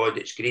squad.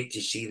 It's great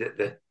to see that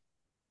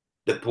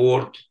the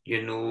board,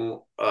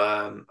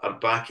 are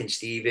backing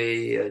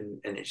Stevie, and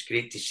it's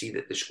great to see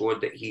that the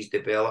squad that he's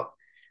developed.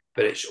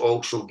 But it's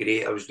also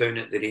great. I was down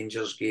at the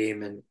Rangers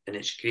game, and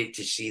it's great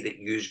to see that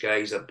you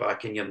guys are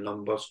backing your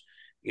numbers.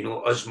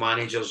 Us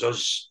managers,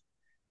 us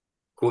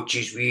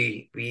coaches,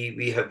 we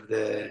have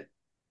the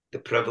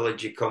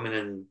privilege of coming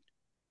and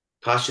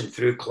passing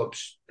through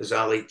clubs, as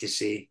I like to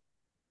say.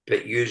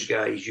 But you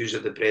guys, you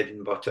are the bread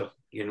and butter,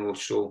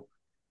 so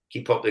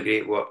keep up the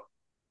great work.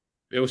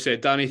 Well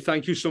said, Danny.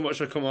 Thank you so much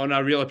for coming on. I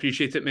really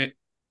appreciate it, mate.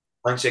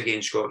 Thanks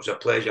again, Scott. It was a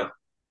pleasure.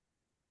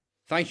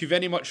 Thank you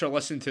very much for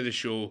listening to the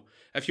show.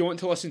 If you want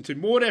to listen to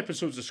more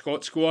episodes of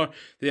ScotScore,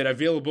 they are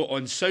available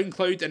on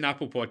SoundCloud and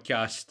Apple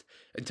Podcast.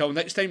 Until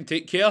next time,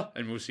 take care,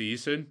 and we'll see you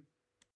soon.